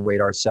evaluate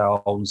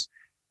ourselves.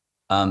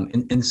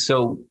 And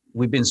so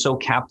we've been so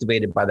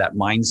captivated by that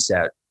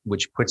mindset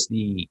which puts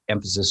the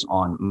emphasis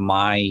on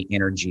my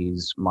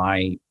energies,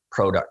 my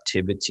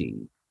productivity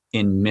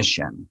in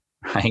mission,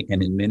 right?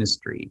 And in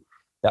ministry,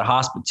 that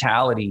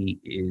hospitality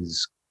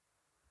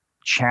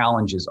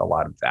challenges a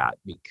lot of that,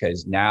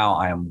 because now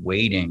I am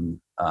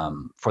waiting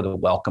for the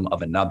welcome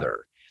of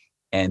another,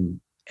 and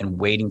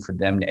waiting for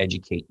them to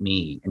educate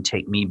me and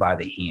take me by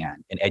the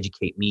hand and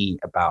educate me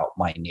about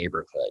my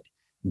neighborhood.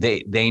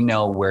 They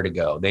know where to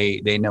go.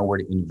 They know where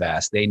to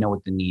invest. They know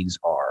what the needs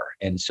are.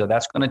 And so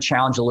that's going to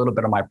challenge a little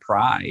bit of my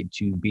pride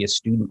to be a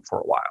student for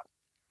a while.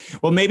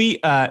 Well, maybe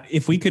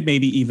if we could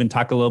maybe even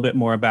talk a little bit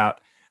more about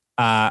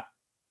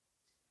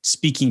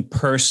speaking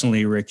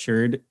personally,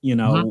 Richard,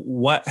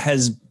 what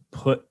has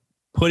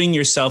putting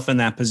yourself in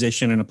that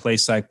position in a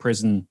place like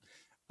prison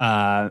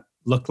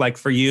look like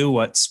for you?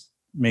 What's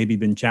maybe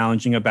been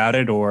challenging about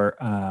it, or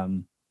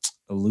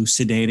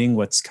elucidating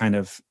what's kind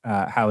of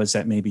how has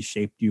that maybe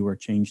shaped you or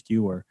changed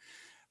you, or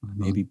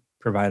maybe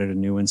provided a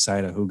new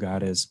insight of who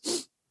God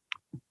is?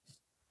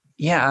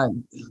 Yeah,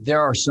 there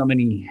are so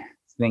many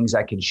things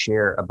I could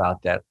share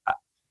about that.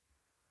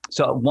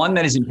 So one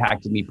that has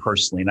impacted me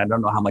personally, and I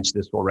don't know how much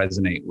this will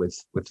resonate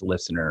with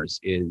listeners,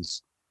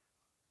 is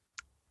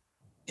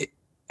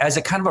as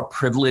a kind of a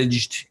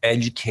privileged,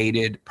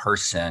 educated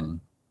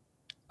person,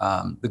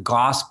 the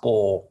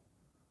gospel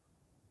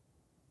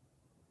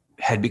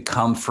had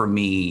become for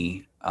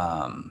me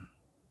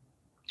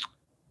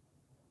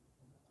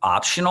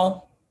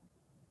optional.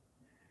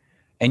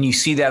 And you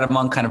see that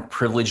among kind of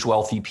privileged,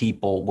 wealthy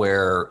people,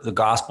 where the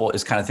gospel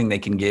is kind of thing they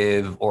can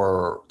give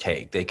or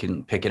take. They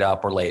can pick it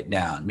up or lay it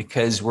down,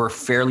 because we're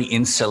fairly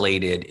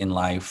insulated in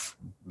life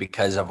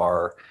because of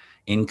our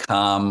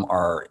income,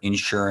 our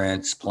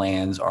insurance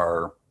plans,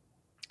 our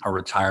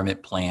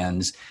retirement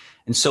plans.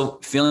 And so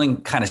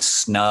feeling kind of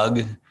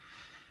snug,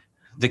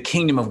 the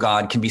kingdom of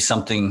God can be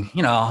something,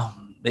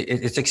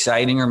 it's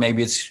exciting, or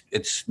maybe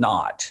it's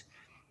not.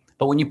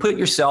 But when you put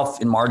yourself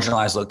in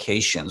marginalized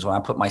locations, when I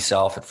put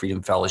myself at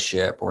Freedom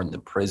Fellowship or in the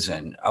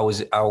prison, I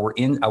was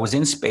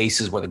in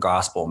spaces where the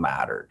gospel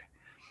mattered,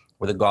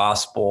 where the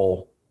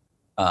gospel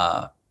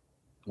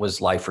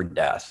was life or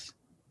death.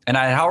 And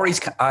I had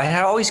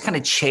always kind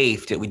of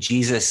chafed at what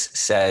Jesus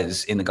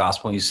says in the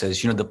gospel. He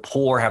says, the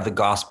poor have the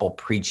gospel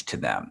preached to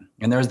them.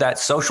 And there's that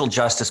social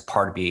justice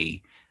part of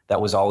me that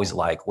was always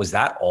like, was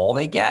that all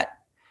they get?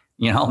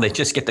 They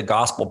just get the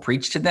gospel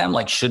preached to them.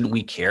 Like, shouldn't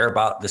we care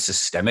about the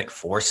systemic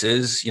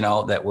forces,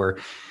 that were,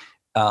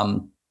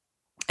 but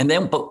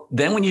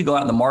then when you go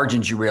out in the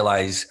margins, you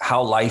realize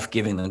how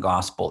life-giving the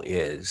gospel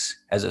is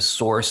as a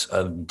source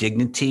of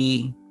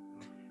dignity,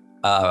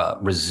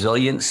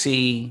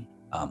 resiliency,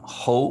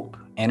 hope,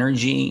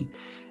 energy.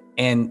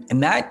 And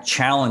that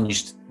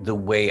challenged the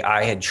way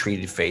I had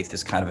treated faith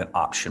as kind of an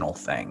optional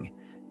thing,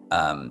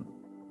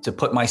 to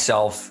put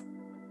myself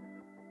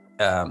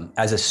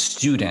as a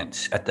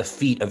student at the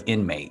feet of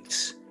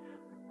inmates,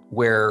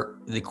 where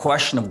the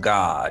question of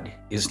God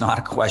is not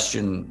a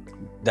question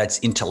that's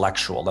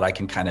intellectual, that I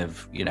can kind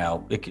of,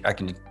 I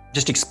can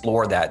just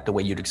explore that the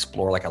way you'd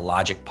explore like a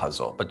logic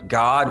puzzle. But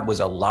God was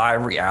a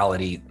live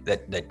reality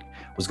that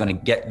was going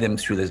to get them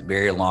through this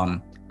very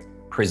long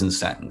prison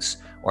sentence,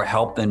 or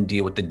help them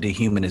deal with the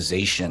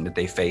dehumanization that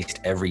they faced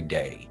every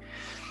day.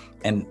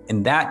 And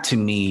that to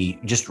me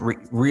just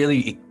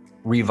really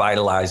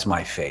revitalized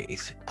my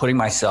faith, putting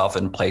myself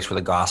in a place where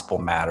the gospel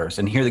matters,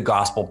 and hear the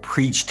gospel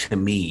preached to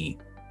me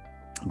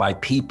by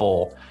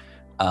people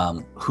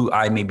who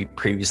I maybe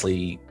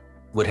previously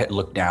would have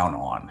looked down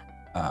on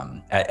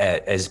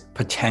as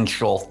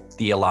potential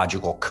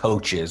theological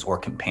coaches or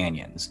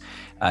companions.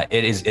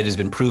 It has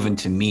been proven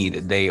to me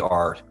that they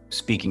are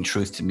speaking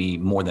truth to me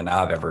more than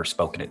I've ever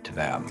spoken it to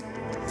them.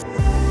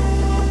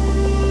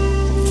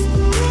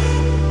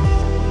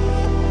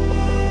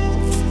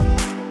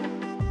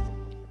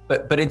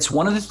 But it's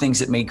one of the things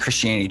that made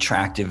Christianity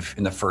attractive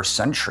in the first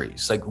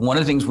centuries. Like, one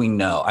of the things we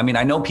know,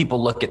 I know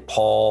people look at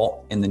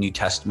Paul in the New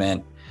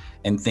Testament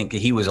and think that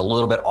he was a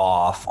little bit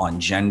off on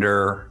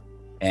gender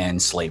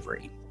and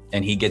slavery,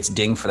 and he gets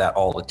dinged for that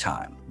all the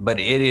time. But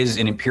it is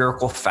an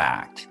empirical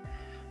fact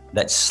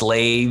that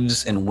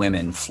slaves and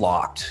women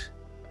flocked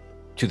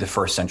to the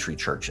first century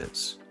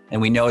churches.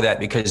 And we know that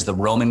because the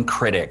Roman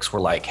critics were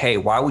like, hey,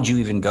 why would you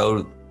even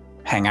go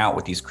hang out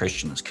with these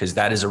Christians? Because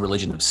that is a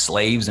religion of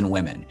slaves and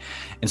women.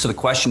 And so the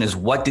question is,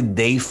 what did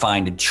they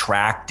find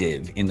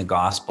attractive in the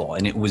gospel?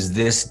 And it was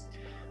this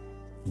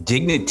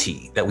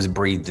dignity that was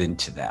breathed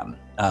into them.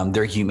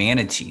 Their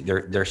humanity,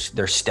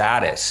 their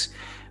status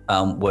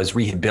was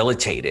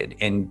rehabilitated.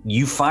 And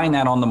you find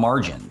that on the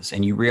margins,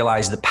 and you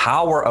realize the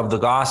power of the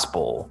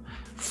gospel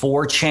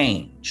for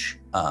change,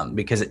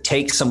 because it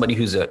takes somebody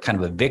who's a kind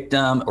of a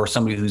victim or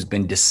somebody who's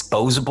been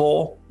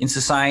disposable in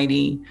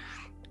society,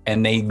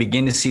 and they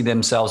begin to see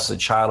themselves as a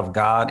child of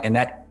God. And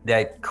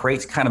that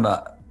creates kind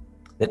of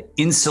that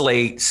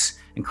insulates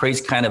and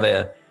creates kind of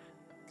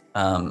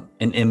an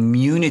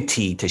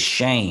immunity to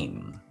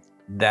shame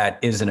that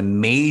is an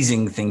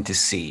amazing thing to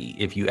see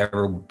if you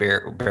ever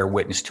bear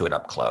witness to it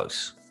up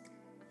close.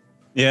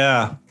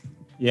 Yeah,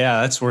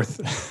 that's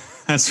worth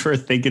That's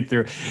worth thinking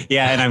through.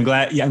 Yeah, and I'm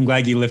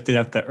glad you lifted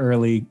up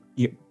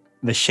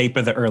the shape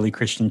of the early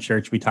Christian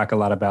church. We talk a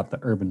lot about the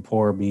urban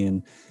poor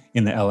being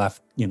in the LF,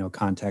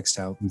 context.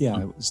 How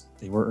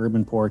they were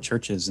urban poor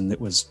churches, and it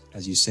was,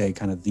 as you say,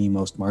 kind of the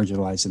most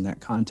marginalized in that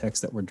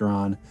context that were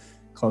drawn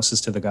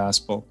closest to the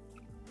gospel.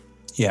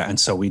 Yeah, and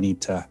so we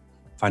need to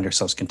find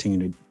ourselves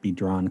continuing to be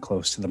drawn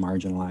close to the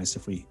marginalized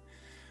if we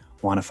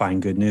want to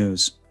find good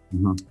news.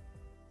 Mm-hmm.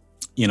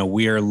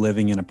 We are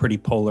living in a pretty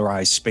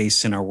polarized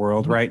space in our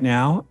world right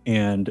now.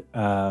 And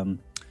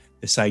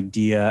this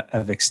idea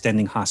of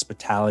extending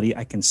hospitality,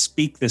 I can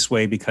speak this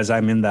way because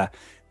I'm in the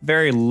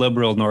very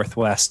liberal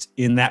Northwest,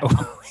 in that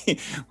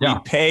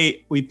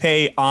we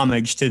pay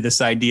homage to this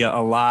idea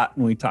a lot.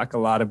 And we talk a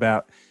lot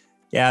about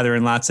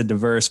gathering lots of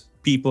diverse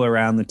people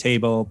around the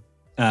table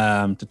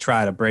to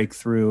try to break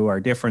through our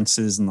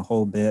differences and the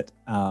whole bit.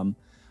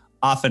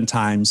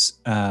 Oftentimes,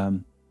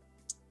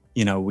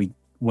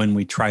 when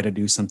we try to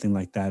do something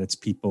like that, it's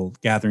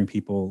gathering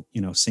people,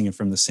 singing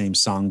from the same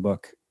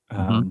songbook.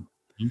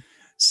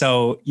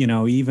 So,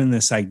 even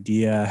this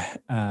idea,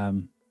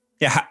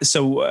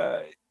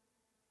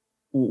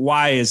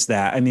 why is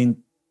that? I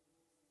mean,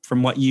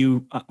 from what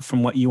you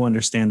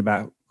understand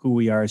about who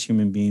we are as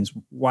human beings,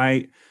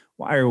 why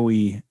are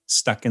we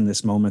stuck in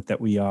this moment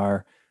that we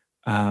are?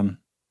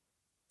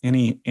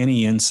 Any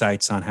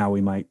insights on how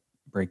we might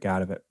break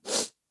out of it?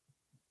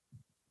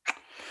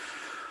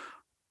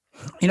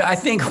 I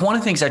think one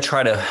of the things I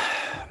try to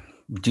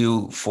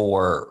do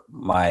for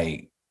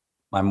my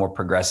more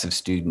progressive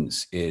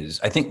students is,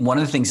 I think one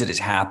of the things that has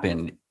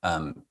happened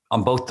on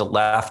both the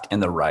left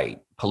and the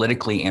right,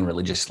 politically and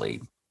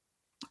religiously,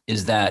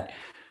 is that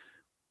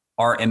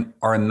our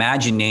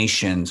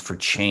imaginations for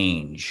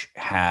change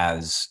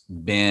has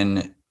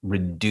been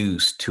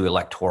reduced to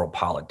electoral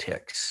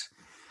politics.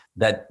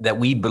 That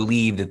we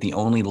believe that the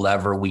only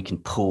lever we can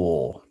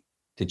pull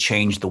to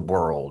change the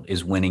world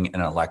is winning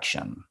an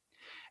election.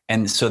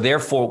 And so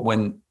therefore,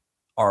 when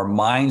our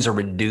minds are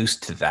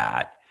reduced to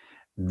that,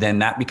 then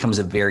that becomes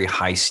a very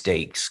high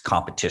stakes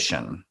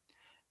competition.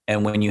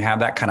 And when you have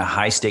that kind of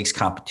high stakes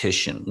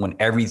competition, when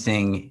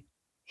everything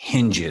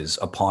hinges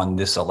upon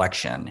this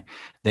election,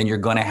 then you're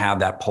going to have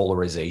that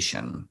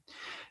polarization.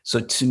 So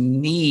to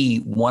me,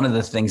 one of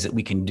the things that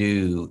we can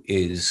do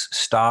is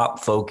stop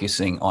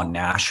focusing on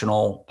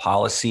national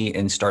policy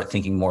and start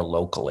thinking more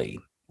locally,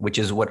 which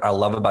is what I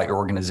love about your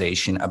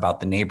organization, about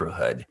the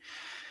neighborhood.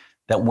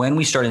 That when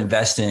we start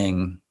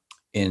investing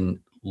in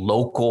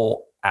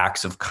local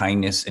acts of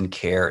kindness and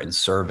care and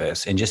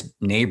service and just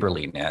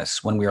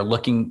neighborliness, when we are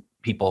looking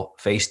people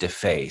face to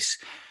face,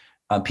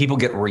 people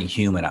get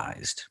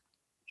rehumanized.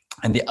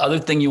 And the other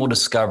thing you will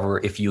discover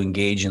if you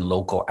engage in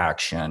local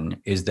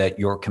action is that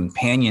your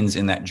companions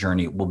in that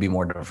journey will be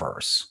more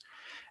diverse.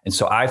 And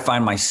so I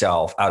find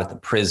myself out at the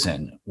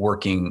prison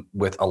working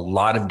with a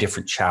lot of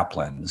different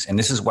chaplains. And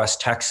this is West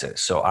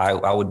Texas. So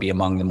I would be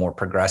among the more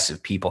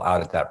progressive people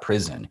out at that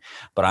prison.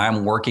 But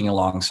I'm working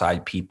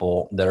alongside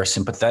people that are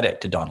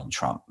sympathetic to Donald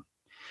Trump.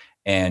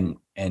 And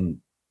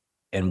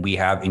we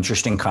have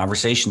interesting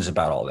conversations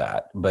about all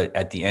that. But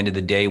at the end of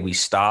the day, we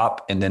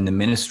stop, and then the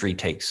ministry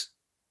takes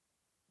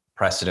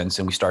precedence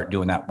and we start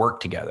doing that work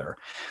together.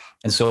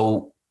 And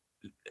so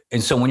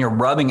when you're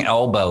rubbing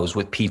elbows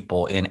with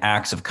people in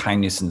acts of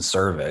kindness and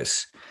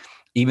service,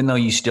 even though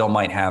you still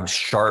might have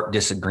sharp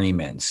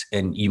disagreements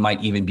and you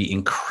might even be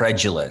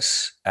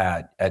incredulous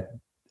at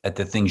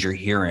the things you're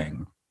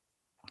hearing,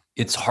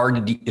 it's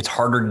harder to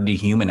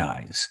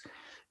dehumanize,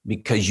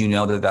 because you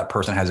know that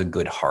person has a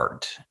good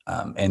heart,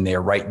 and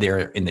they're right there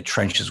in the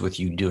trenches with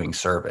you doing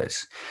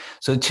service.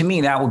 So to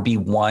me, that would be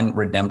one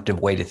redemptive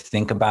way to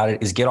think about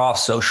it, is get off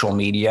social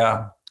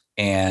media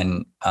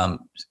and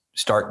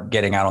start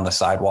getting out on the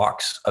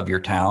sidewalks of your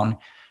town.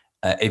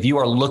 If you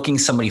are looking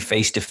somebody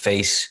face to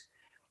face,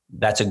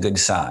 that's a good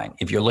sign.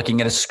 If you're looking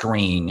at a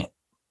screen,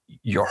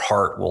 your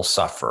heart will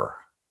suffer.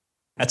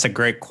 That's a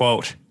great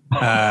quote.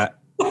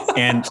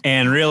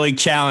 And really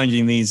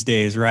challenging these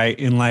days, right?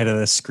 In light of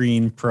the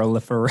screen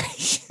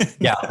proliferation.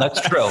 Yeah,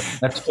 that's true.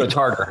 That's true. It's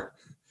harder.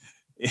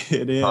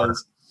 It is. Harder.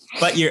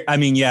 But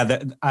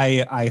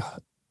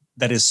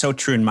that is so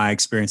true in my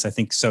experience. I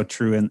think so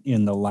true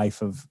in the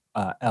life of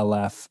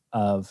LF,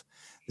 of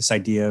this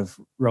idea of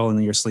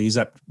rolling your sleeves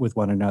up with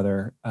one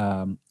another,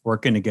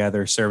 working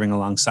together, serving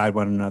alongside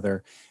one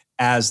another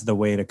as the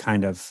way to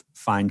kind of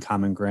find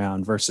common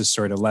ground, versus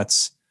sort of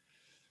let's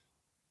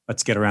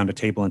get around a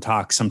table and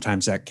talk.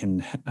 Sometimes that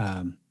can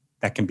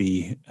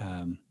be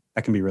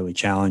really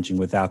challenging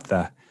without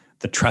the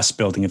trust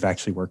building of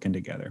actually working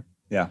together.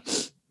 Yeah.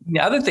 The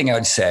other thing I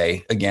would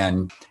say,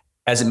 again,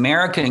 as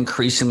America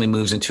increasingly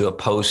moves into a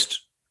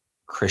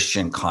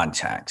post-Christian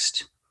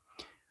context,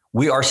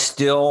 we are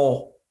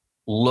still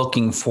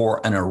looking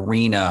for an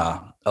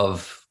arena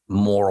of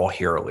moral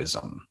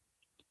heroism,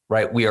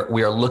 right? We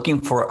are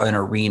looking for an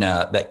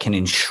arena that can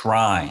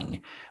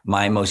enshrine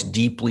my most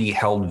deeply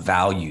held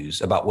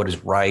values about what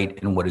is right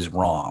and what is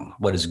wrong,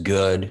 what is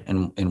good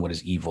and what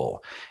is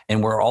evil.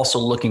 And we're also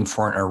looking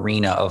for an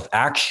arena of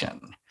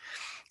action.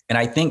 And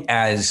I think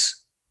as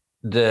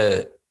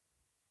the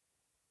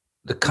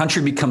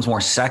country becomes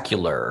more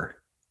secular,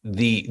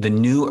 the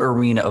new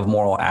arena of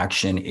moral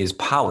action is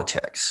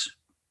politics.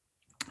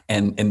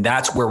 And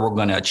that's where we're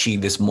going to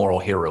achieve this moral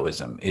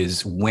heroism,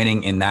 is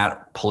winning in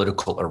that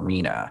political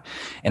arena.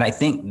 And I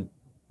think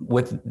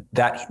with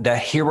that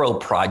hero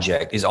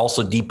project is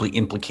also deeply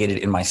implicated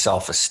in my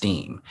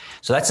self-esteem.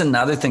 So that's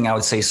another thing I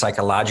would say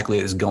psychologically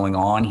is going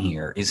on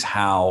here, is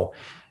how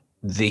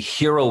the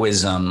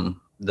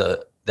heroism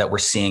that we're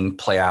seeing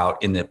play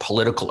out in the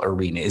political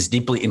arena is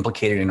deeply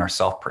implicated in our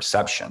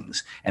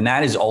self-perceptions. And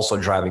that is also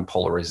driving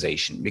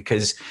polarization,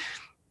 because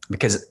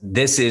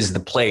this is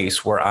the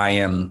place where I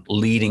am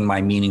leading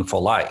my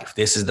meaningful life.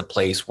 This is the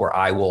place where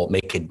I will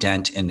make a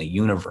dent in the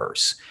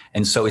universe.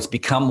 And so it's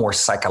become more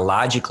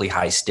psychologically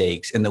high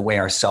stakes in the way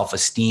our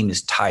self-esteem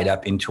is tied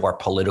up into our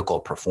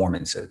political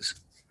performances.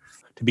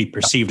 To be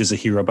perceived as a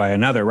hero by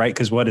another, right?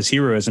 Because what is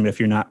heroism if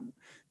you're not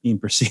being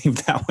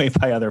perceived that way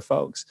by other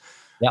folks?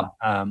 Yeah.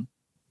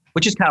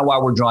 Which is kind of why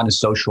we're drawn to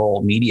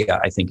social media,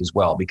 I think, as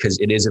well, because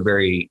it is a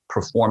very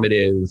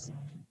performative,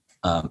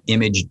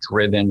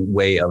 image-driven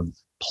way of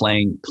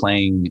playing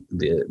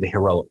the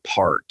heroic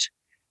part.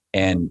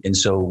 And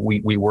so we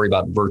worry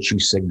about virtue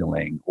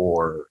signaling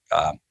or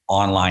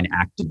online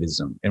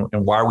activism. And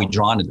why are we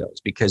drawn to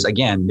those? Because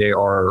again, they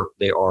are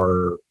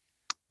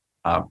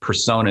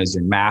personas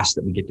and masks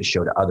that we get to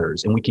show to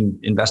others. And we can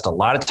invest a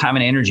lot of time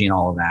and energy in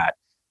all of that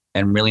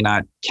and really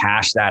not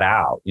cash that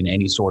out in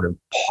any sort of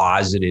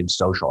positive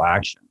social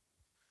action.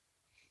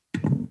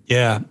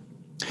 Yeah.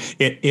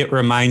 It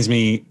reminds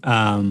me,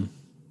 the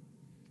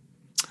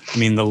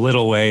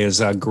little way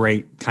is a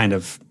great kind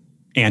of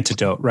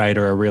antidote, right?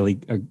 Or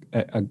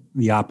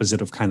the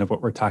opposite of kind of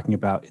what we're talking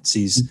about. It's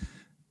these,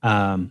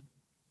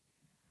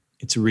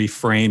 it's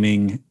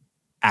reframing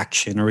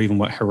action, or even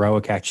what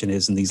heroic action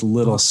is, in these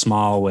little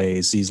small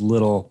ways, these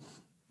little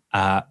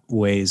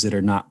ways that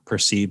are not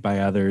perceived by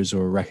others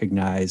or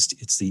recognized.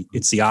 It's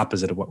the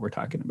opposite of what we're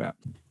talking about.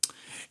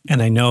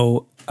 And I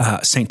know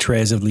Saint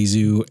Therese of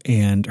Lisieux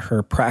and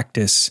her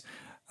practice,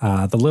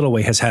 the little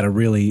way, has had a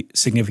really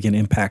significant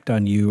impact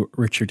on you,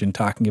 Richard, in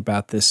talking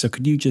about this. So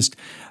could you just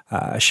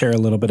share a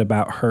little bit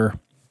about her?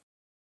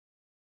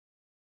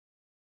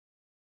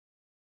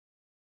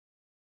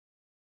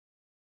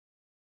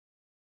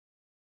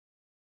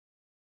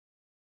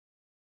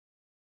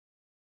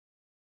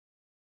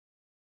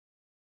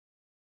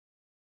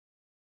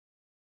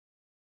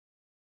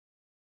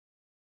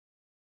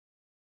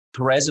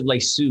 Therese of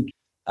Lisieux,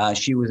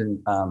 she was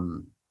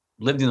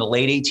lived in the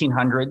late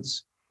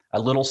 1800s, a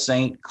little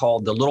saint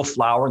called the Little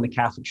Flower in the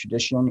Catholic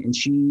tradition. And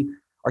she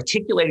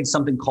articulated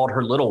something called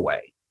her little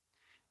way.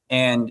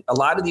 And a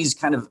lot of these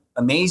kind of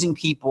amazing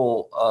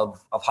people of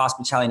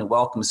hospitality and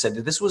welcome said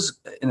that this was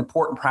an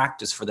important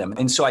practice for them.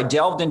 And so I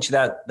delved into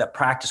that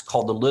practice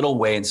called the little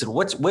way and said,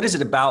 what is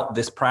it about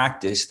this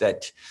practice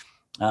that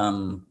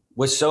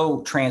was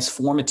so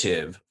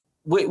transformative?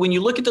 When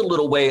you look at the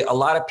little way, a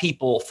lot of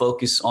people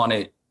focus on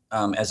it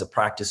as a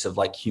practice of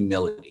like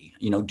humility,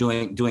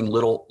 doing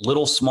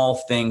little small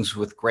things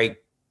with great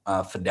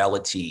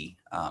fidelity.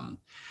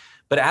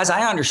 But as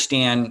I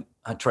understand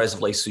Therese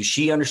of Lisieux,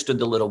 she understood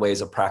the little way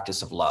as a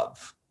practice of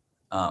love.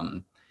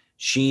 When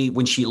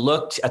she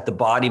looked at the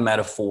body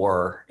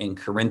metaphor in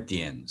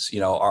Corinthians,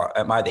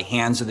 am I the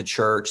hands of the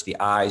church, the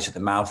eyes or the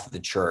mouth of the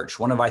church?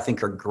 One of, I think,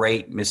 her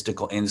great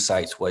mystical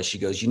insights was, she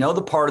goes,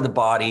 the part of the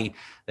body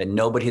that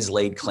nobody has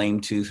laid claim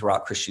to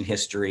throughout Christian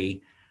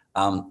history,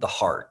 the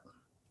heart.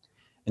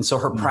 And so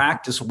her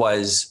practice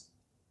was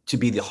to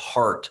be the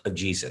heart of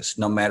Jesus,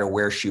 no matter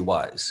where she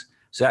was.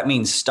 So that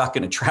means stuck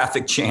in a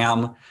traffic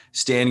jam,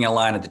 standing in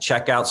line at the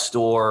checkout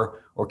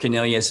store, or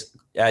Cornelius,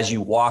 as you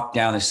walk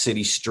down a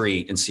city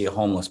street and see a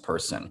homeless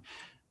person.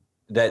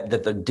 That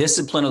the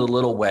discipline of the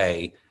little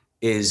way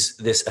is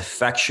this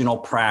affectional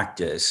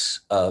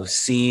practice of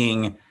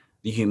seeing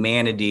the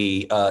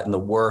humanity and the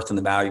worth and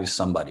the value of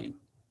somebody.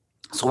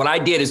 So what I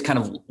did is kind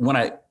of,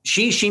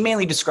 she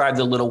mainly described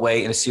the little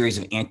way in a series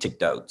of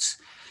anecdotes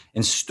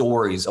and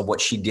stories of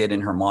what she did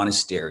in her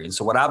monastery. And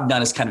so what I've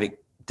done is kind of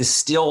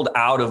distilled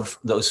out of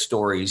those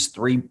stories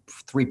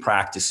three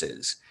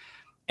practices.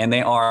 And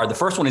they are, the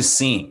first one is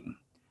seeing.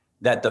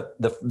 That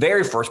the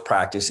very first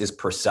practice is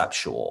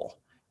perceptual.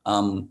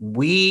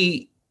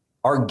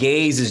 Our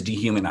gaze is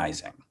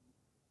dehumanizing.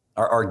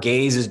 Our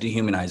gaze is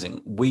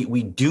dehumanizing.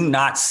 We do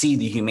not see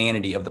the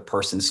humanity of the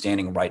person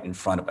standing right in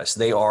front of us.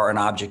 They are an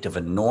object of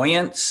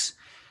annoyance,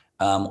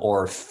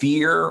 or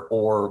fear,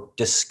 or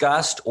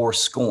disgust, or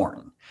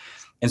scorn.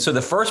 And so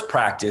the first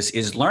practice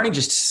is learning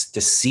just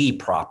to see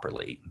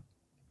properly.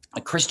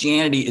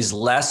 Christianity is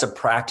less a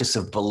practice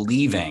of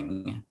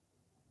believing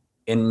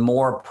and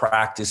more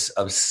practice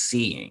of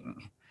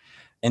seeing.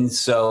 And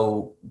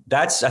so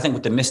that's, I think,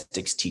 what the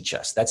mystics teach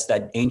us. That's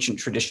that ancient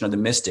tradition of the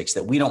mystics,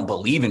 that we don't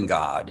believe in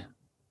God.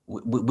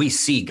 We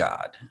see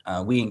God.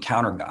 We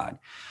encounter God.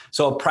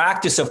 So a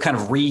practice of kind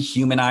of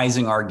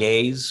rehumanizing our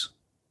gaze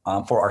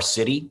for our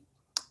city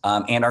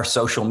and our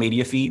social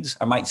media feeds,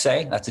 I might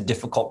say. That's a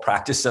difficult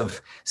practice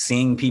of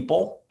seeing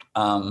people.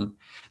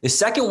 The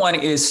second one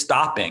is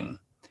stopping,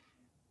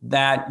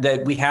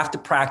 that we have to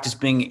practice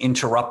being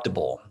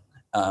interruptible,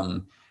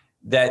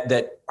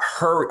 that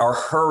our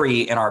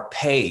hurry and our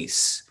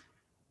pace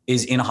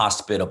is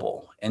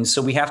inhospitable. And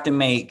so we have to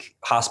make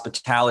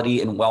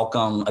hospitality and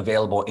welcome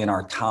available in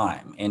our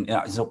time. And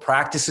so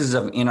practices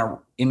of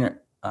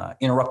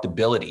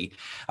interruptibility.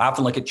 I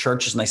often look at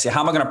churches and they say, how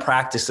am I going to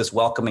practice this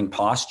welcoming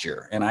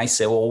posture? And I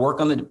say, well,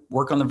 work on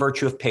the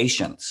virtue of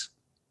patience,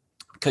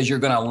 because you're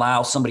going to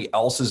allow somebody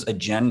else's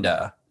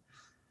agenda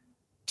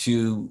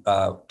to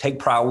take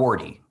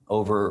priority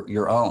over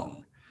your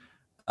own.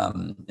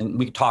 And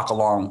we could talk a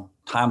long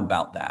time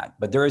about that,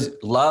 but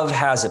love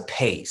has a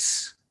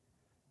pace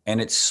and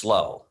it's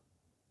slow.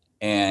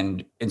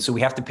 And so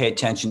we have to pay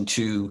attention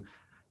to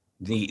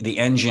the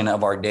engine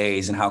of our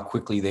days and how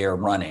quickly they are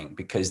running,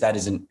 because that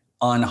is an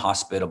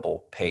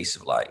unhospitable pace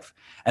of life.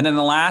 And then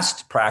the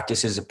last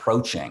practice is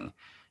approaching.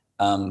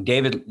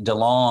 David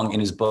DeLong,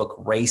 in his book,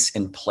 Race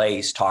and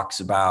Place,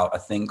 talks about a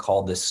thing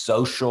called the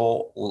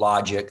social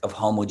logic of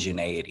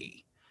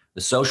homogeneity.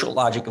 The social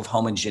logic of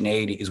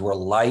homogeneity is where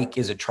like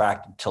is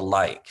attracted to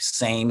like,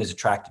 same is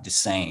attracted to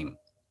same.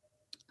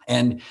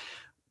 And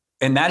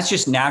that's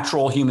just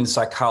natural human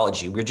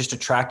psychology. We're just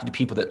attracted to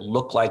people that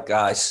look like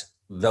us,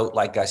 vote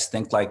like us,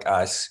 think like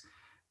us.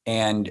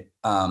 And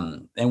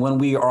when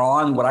we are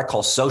on what I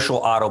call social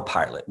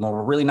autopilot, when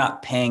we're really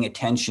not paying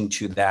attention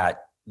to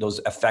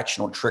those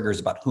affectional triggers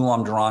about who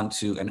I'm drawn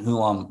to and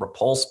who I'm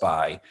repulsed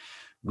by,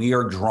 we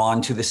are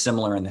drawn to the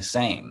similar and the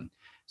same.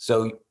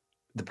 So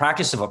the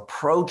practice of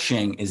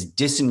approaching is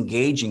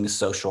disengaging the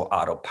social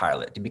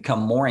autopilot to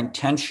become more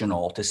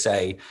intentional, to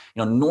say,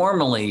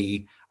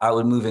 normally I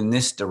would move in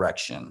this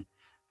direction,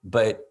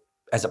 but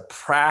as a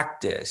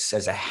practice,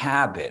 as a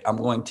habit, I'm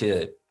going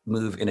to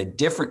move in a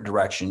different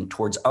direction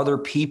towards other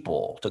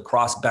people, to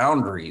cross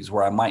boundaries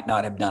where I might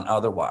not have done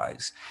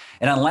otherwise.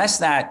 And unless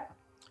that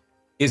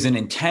is an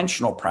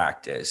intentional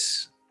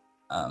practice,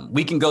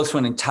 we can go through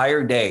an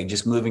entire day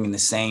just moving in the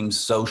same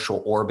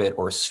social orbit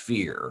or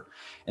sphere.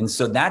 And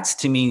so that's,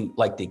 to me,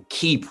 like the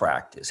key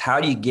practice.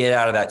 How do you get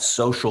out of that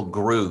social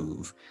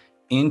groove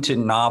into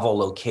novel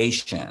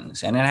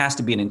locations? And it has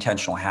to be an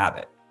intentional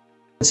habit.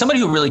 Somebody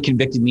who really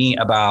convicted me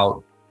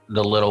about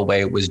the little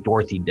way was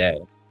Dorothy Day.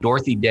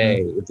 Dorothy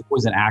Day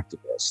was an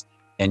activist,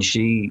 and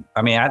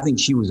I think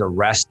she was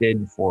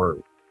arrested for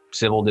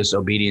civil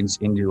disobedience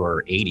into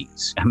her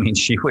 80s. I mean,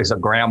 she was a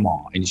grandma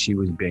and she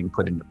was being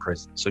put into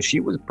prison. So she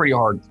was pretty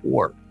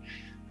hardcore.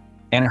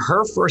 And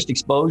her first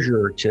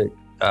exposure to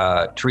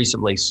Teresa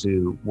of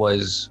Lisieux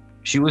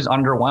she was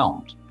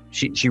underwhelmed.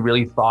 She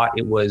really thought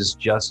it was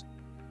just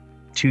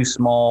too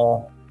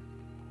small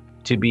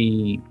to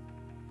be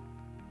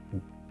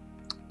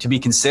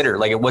considered,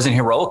 like it wasn't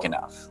heroic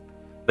enough.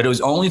 But it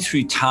was only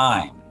through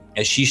time,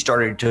 as she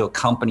started to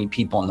accompany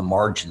people on the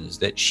margins,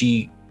 that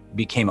she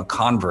became a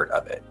convert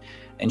of it.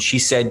 And she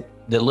said,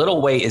 the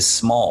little way is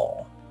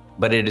small,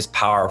 but it is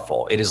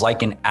powerful. It is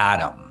like an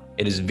atom.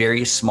 It is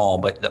very small,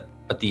 but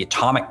the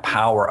atomic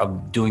power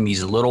of doing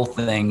these little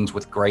things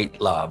with great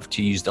love,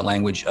 to use the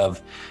language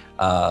of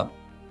Mother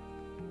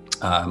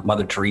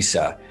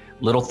Teresa,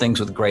 little things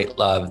with great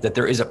love, that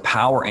there is a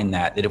power in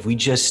that if we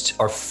just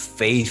are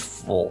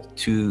faithful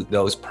to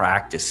those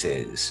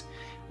practices,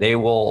 they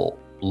will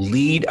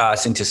lead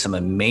us into some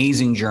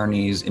amazing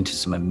journeys, into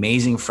some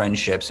amazing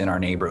friendships in our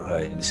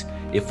neighborhoods,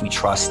 if we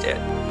trust it.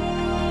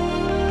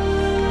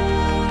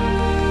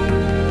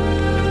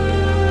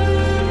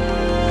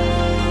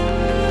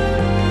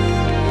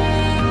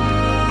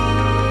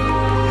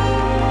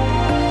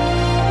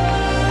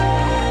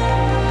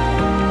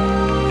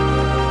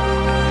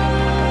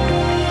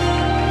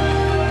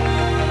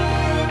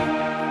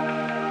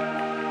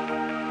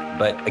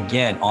 But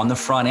again, on the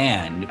front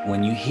end,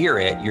 when you hear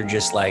it, you're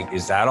just like,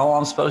 is that all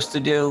I'm supposed to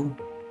do?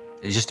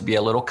 Is just to be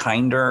a little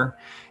kinder?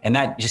 And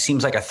that just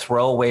seems like a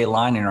throwaway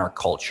line in our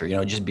culture,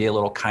 just be a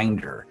little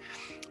kinder.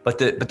 But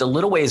the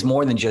little way is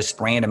more than just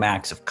random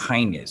acts of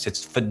kindness.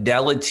 It's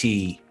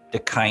fidelity to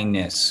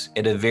kindness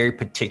in a very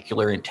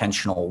particular,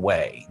 intentional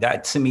way.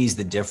 That, to me, is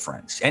the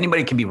difference.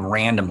 Anybody can be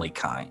randomly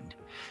kind.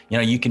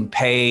 You can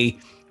pay,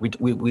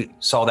 we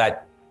saw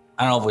that,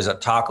 I don't know if it was a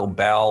Taco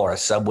Bell or a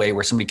Subway,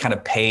 where somebody kind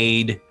of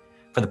paid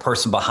for the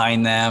person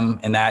behind them,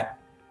 and that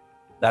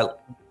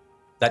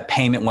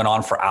payment went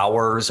on for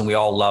hours, and we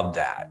all loved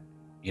that,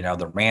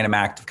 the random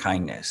act of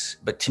kindness.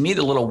 But to me,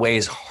 the little way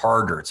is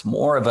harder. It's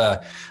more of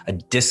a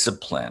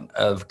discipline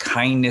of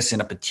kindness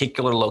in a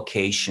particular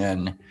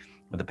location,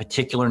 with a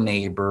particular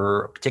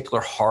neighbor, a particular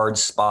hard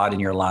spot in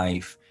your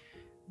life,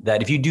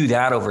 that if you do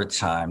that over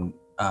time,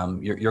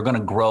 you're going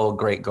to grow a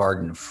great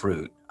garden of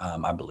fruit,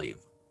 I believe.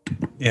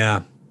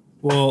 Yeah.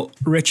 Well,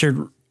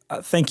 Richard,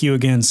 thank you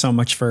again so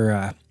much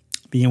for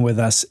being with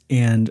us.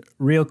 And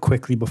real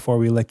quickly, before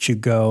we let you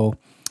go,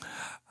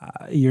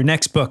 your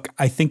next book,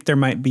 I think there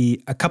might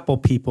be a couple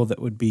people that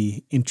would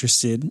be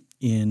interested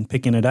in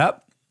picking it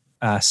up,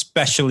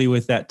 especially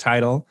with that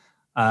title,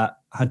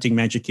 Hunting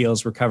Magic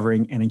Eels,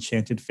 Recovering an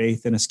Enchanted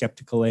Faith in a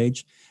Skeptical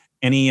Age.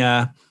 Any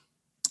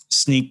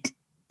sneak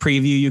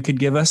preview you could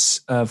give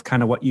us of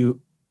kind of what you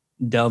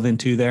delve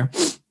into there?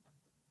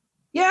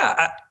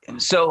 Yeah.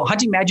 So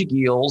Hunting Magic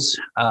Eels,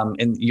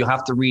 and you'll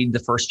have to read the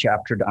first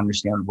chapter to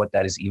understand what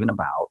that is even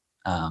about.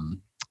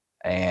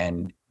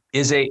 And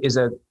is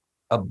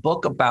a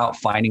book about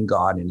finding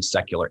God in a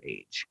secular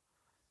age.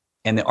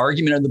 And the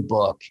argument of the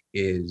book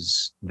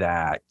is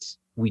that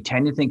we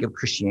tend to think of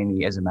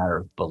Christianity as a matter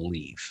of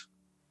belief.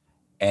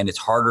 And it's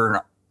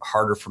harder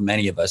for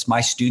many of us,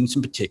 my students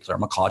in particular,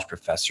 I'm a college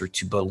professor,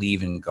 to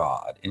believe in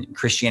God. And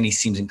Christianity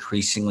seems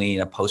increasingly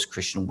in a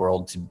post-Christian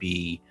world to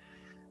be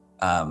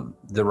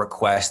the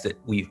request that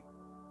we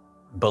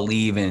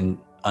believe in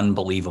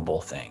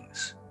unbelievable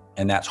things.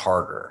 And that's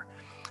harder.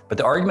 But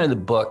the argument of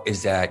the book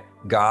is that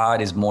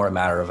God is more a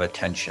matter of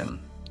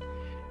attention,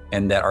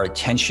 and that our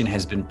attention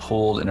has been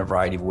pulled in a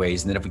variety of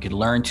ways. And that if we could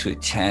learn to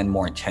attend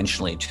more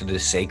intentionally to the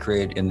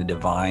sacred and the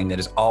divine that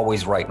is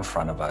always right in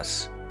front of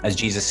us. As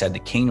Jesus said, the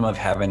kingdom of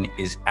heaven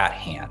is at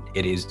hand.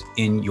 It is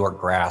in your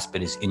grasp.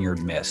 It is in your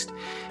midst.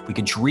 If we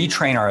could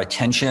retrain our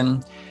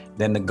attention,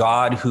 then the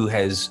God who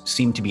has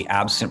seemed to be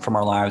absent from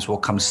our lives will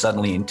come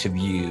suddenly into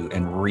view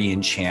and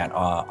re-enchant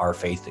our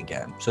faith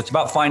again. So it's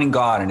about finding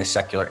God in a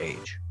secular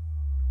age.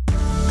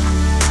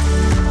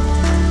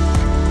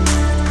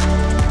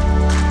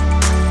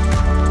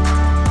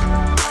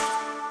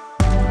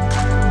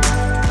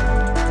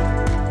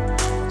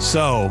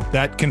 So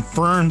that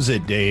confirms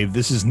it, Dave.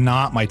 This is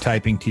not my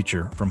typing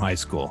teacher from high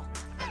school.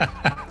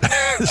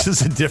 This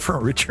is a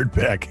different Richard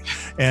Beck.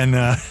 And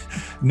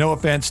no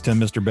offense to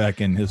Mr. Beck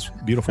and his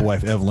beautiful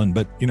wife, Evelyn,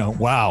 but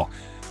wow.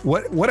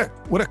 What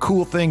a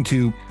cool thing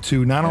to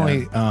not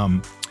only,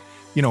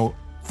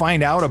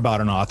 find out about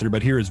an author,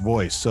 but hear his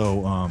voice.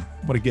 So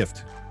what a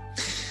gift.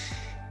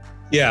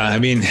 Yeah, I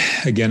mean,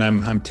 again,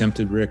 I'm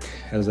tempted, Rick,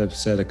 as I've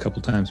said a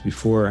couple times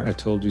before. I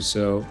told you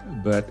so,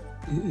 but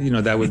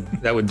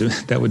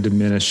that would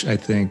diminish, I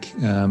think,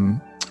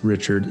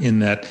 Richard, in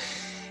that,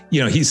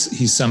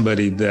 he's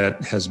somebody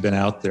that has been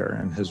out there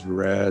and has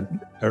read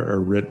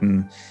or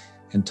written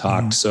and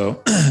talked.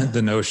 So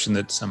the notion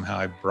that somehow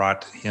I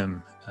brought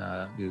him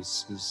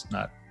is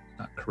not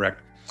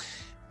correct.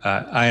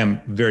 I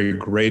am very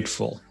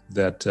grateful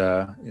that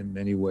in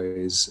many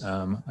ways,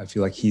 I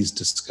feel like he's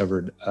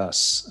discovered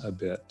us a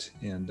bit.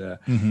 And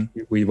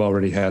we've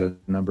already had a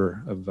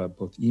number of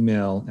both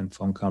email and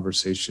phone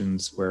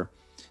conversations where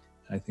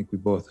I think we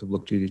both have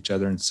looked at each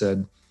other and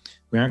said,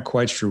 we aren't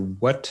quite sure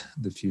what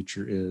the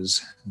future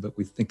is, but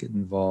we think it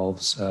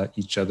involves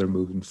each other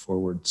moving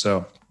forward.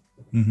 So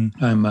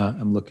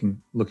I'm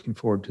looking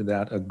forward to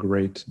that a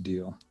great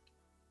deal.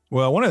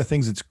 Well, one of the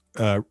things that's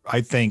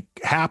I think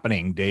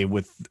happening, Dave,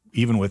 with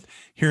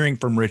hearing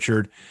from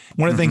Richard,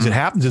 one of the things that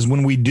happens is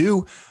when we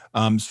do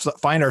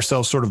find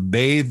ourselves sort of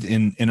bathed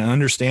in an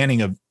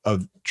understanding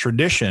of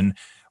tradition,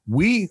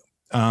 we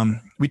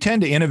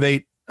tend to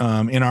innovate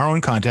in our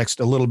own context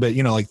a little bit.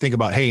 Like think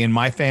about, hey, in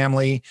my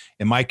family,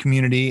 in my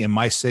community, in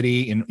my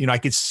city, and I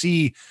could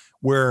see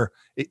where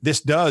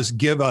this does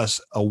give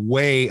us a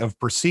way of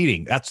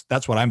proceeding.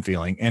 That's what I'm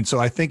feeling. And so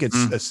I think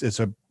it's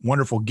a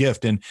wonderful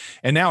gift. And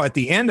now at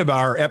the end of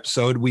our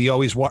episode, we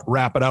always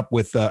wrap it up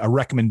with a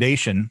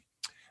recommendation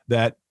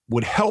that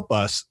would help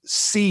us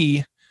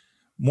see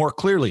more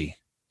clearly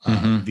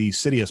the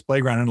Citius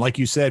Playground. And like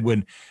you said,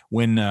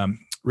 when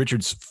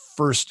Richard's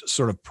first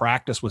sort of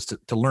practice was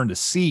to learn to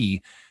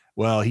see,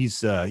 well,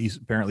 he's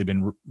apparently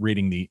been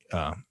reading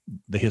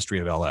the history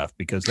of LF,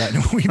 because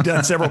we've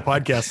done several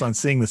podcasts on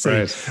seeing the city.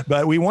 Right.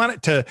 But we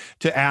wanted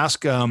to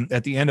ask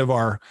at the end of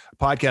our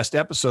podcast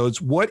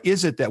episodes, what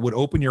is it that would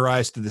open your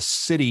eyes to the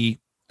city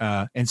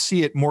and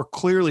see it more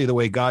clearly the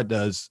way God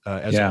does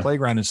as a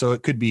playground? And so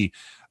it could be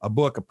a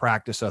book, a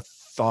practice, a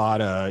thought,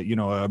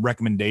 a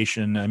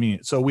recommendation. I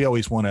mean, so we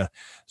always want to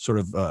sort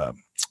of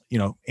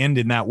end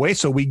in that way.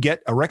 So we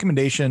get a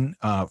recommendation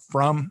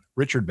from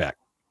Richard Beck.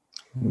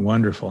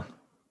 Wonderful.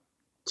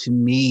 To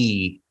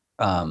me,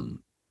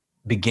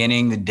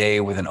 beginning the day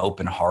with an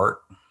open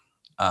heart.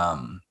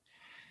 And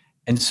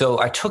so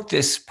I took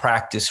this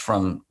practice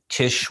from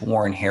Tish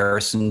Warren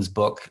Harrison's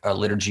book,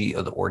 Liturgy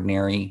of the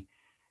Ordinary,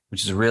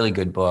 which is a really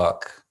good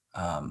book.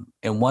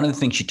 And one of the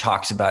things she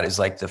talks about is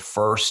like the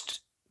first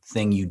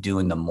thing you do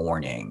in the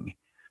morning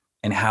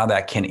and how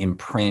that can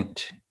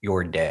imprint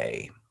your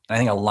day. I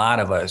think a lot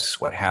of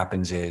us, what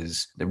happens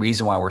is the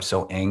reason why we're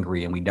so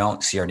angry and we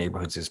don't see our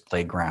neighborhoods as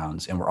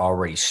playgrounds and we're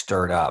already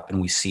stirred up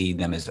and we see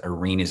them as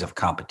arenas of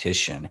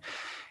competition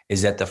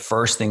is that the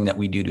first thing that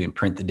we do to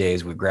imprint the day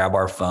is we grab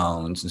our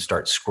phones and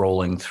start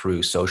scrolling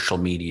through social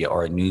media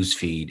or a news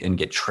feed and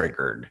get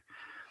triggered.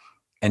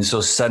 And so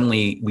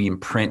suddenly we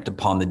imprint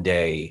upon the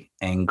day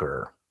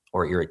anger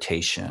or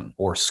irritation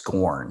or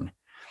scorn.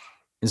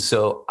 And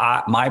so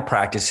my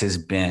practice has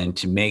been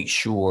to make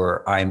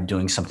sure I'm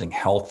doing something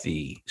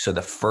healthy. So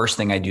the first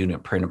thing I do to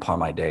imprint upon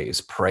my day is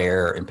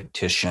prayer and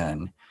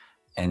petition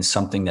and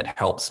something that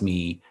helps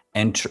me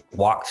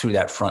walk through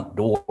that front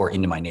door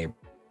into my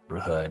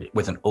neighborhood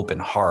with an open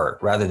heart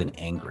rather than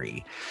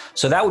angry.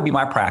 So that would be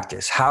my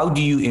practice. How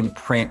do you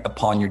imprint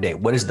upon your day?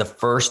 What is the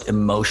first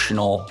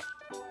emotional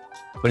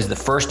what is the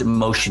first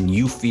emotion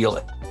you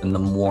feel in the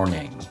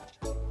morning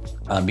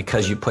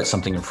because you put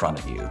something in front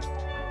of you.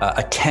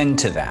 Attend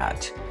to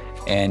that.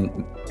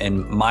 And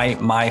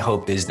my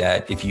hope is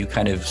that if you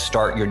kind of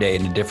start your day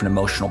in a different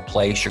emotional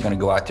place, you're going to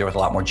go out there with a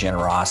lot more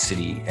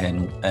generosity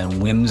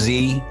and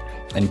whimsy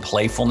and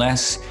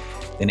playfulness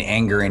than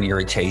anger and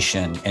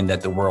irritation, and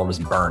that the world is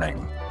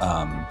burning.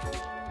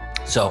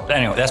 So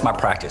anyway, that's my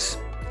practice.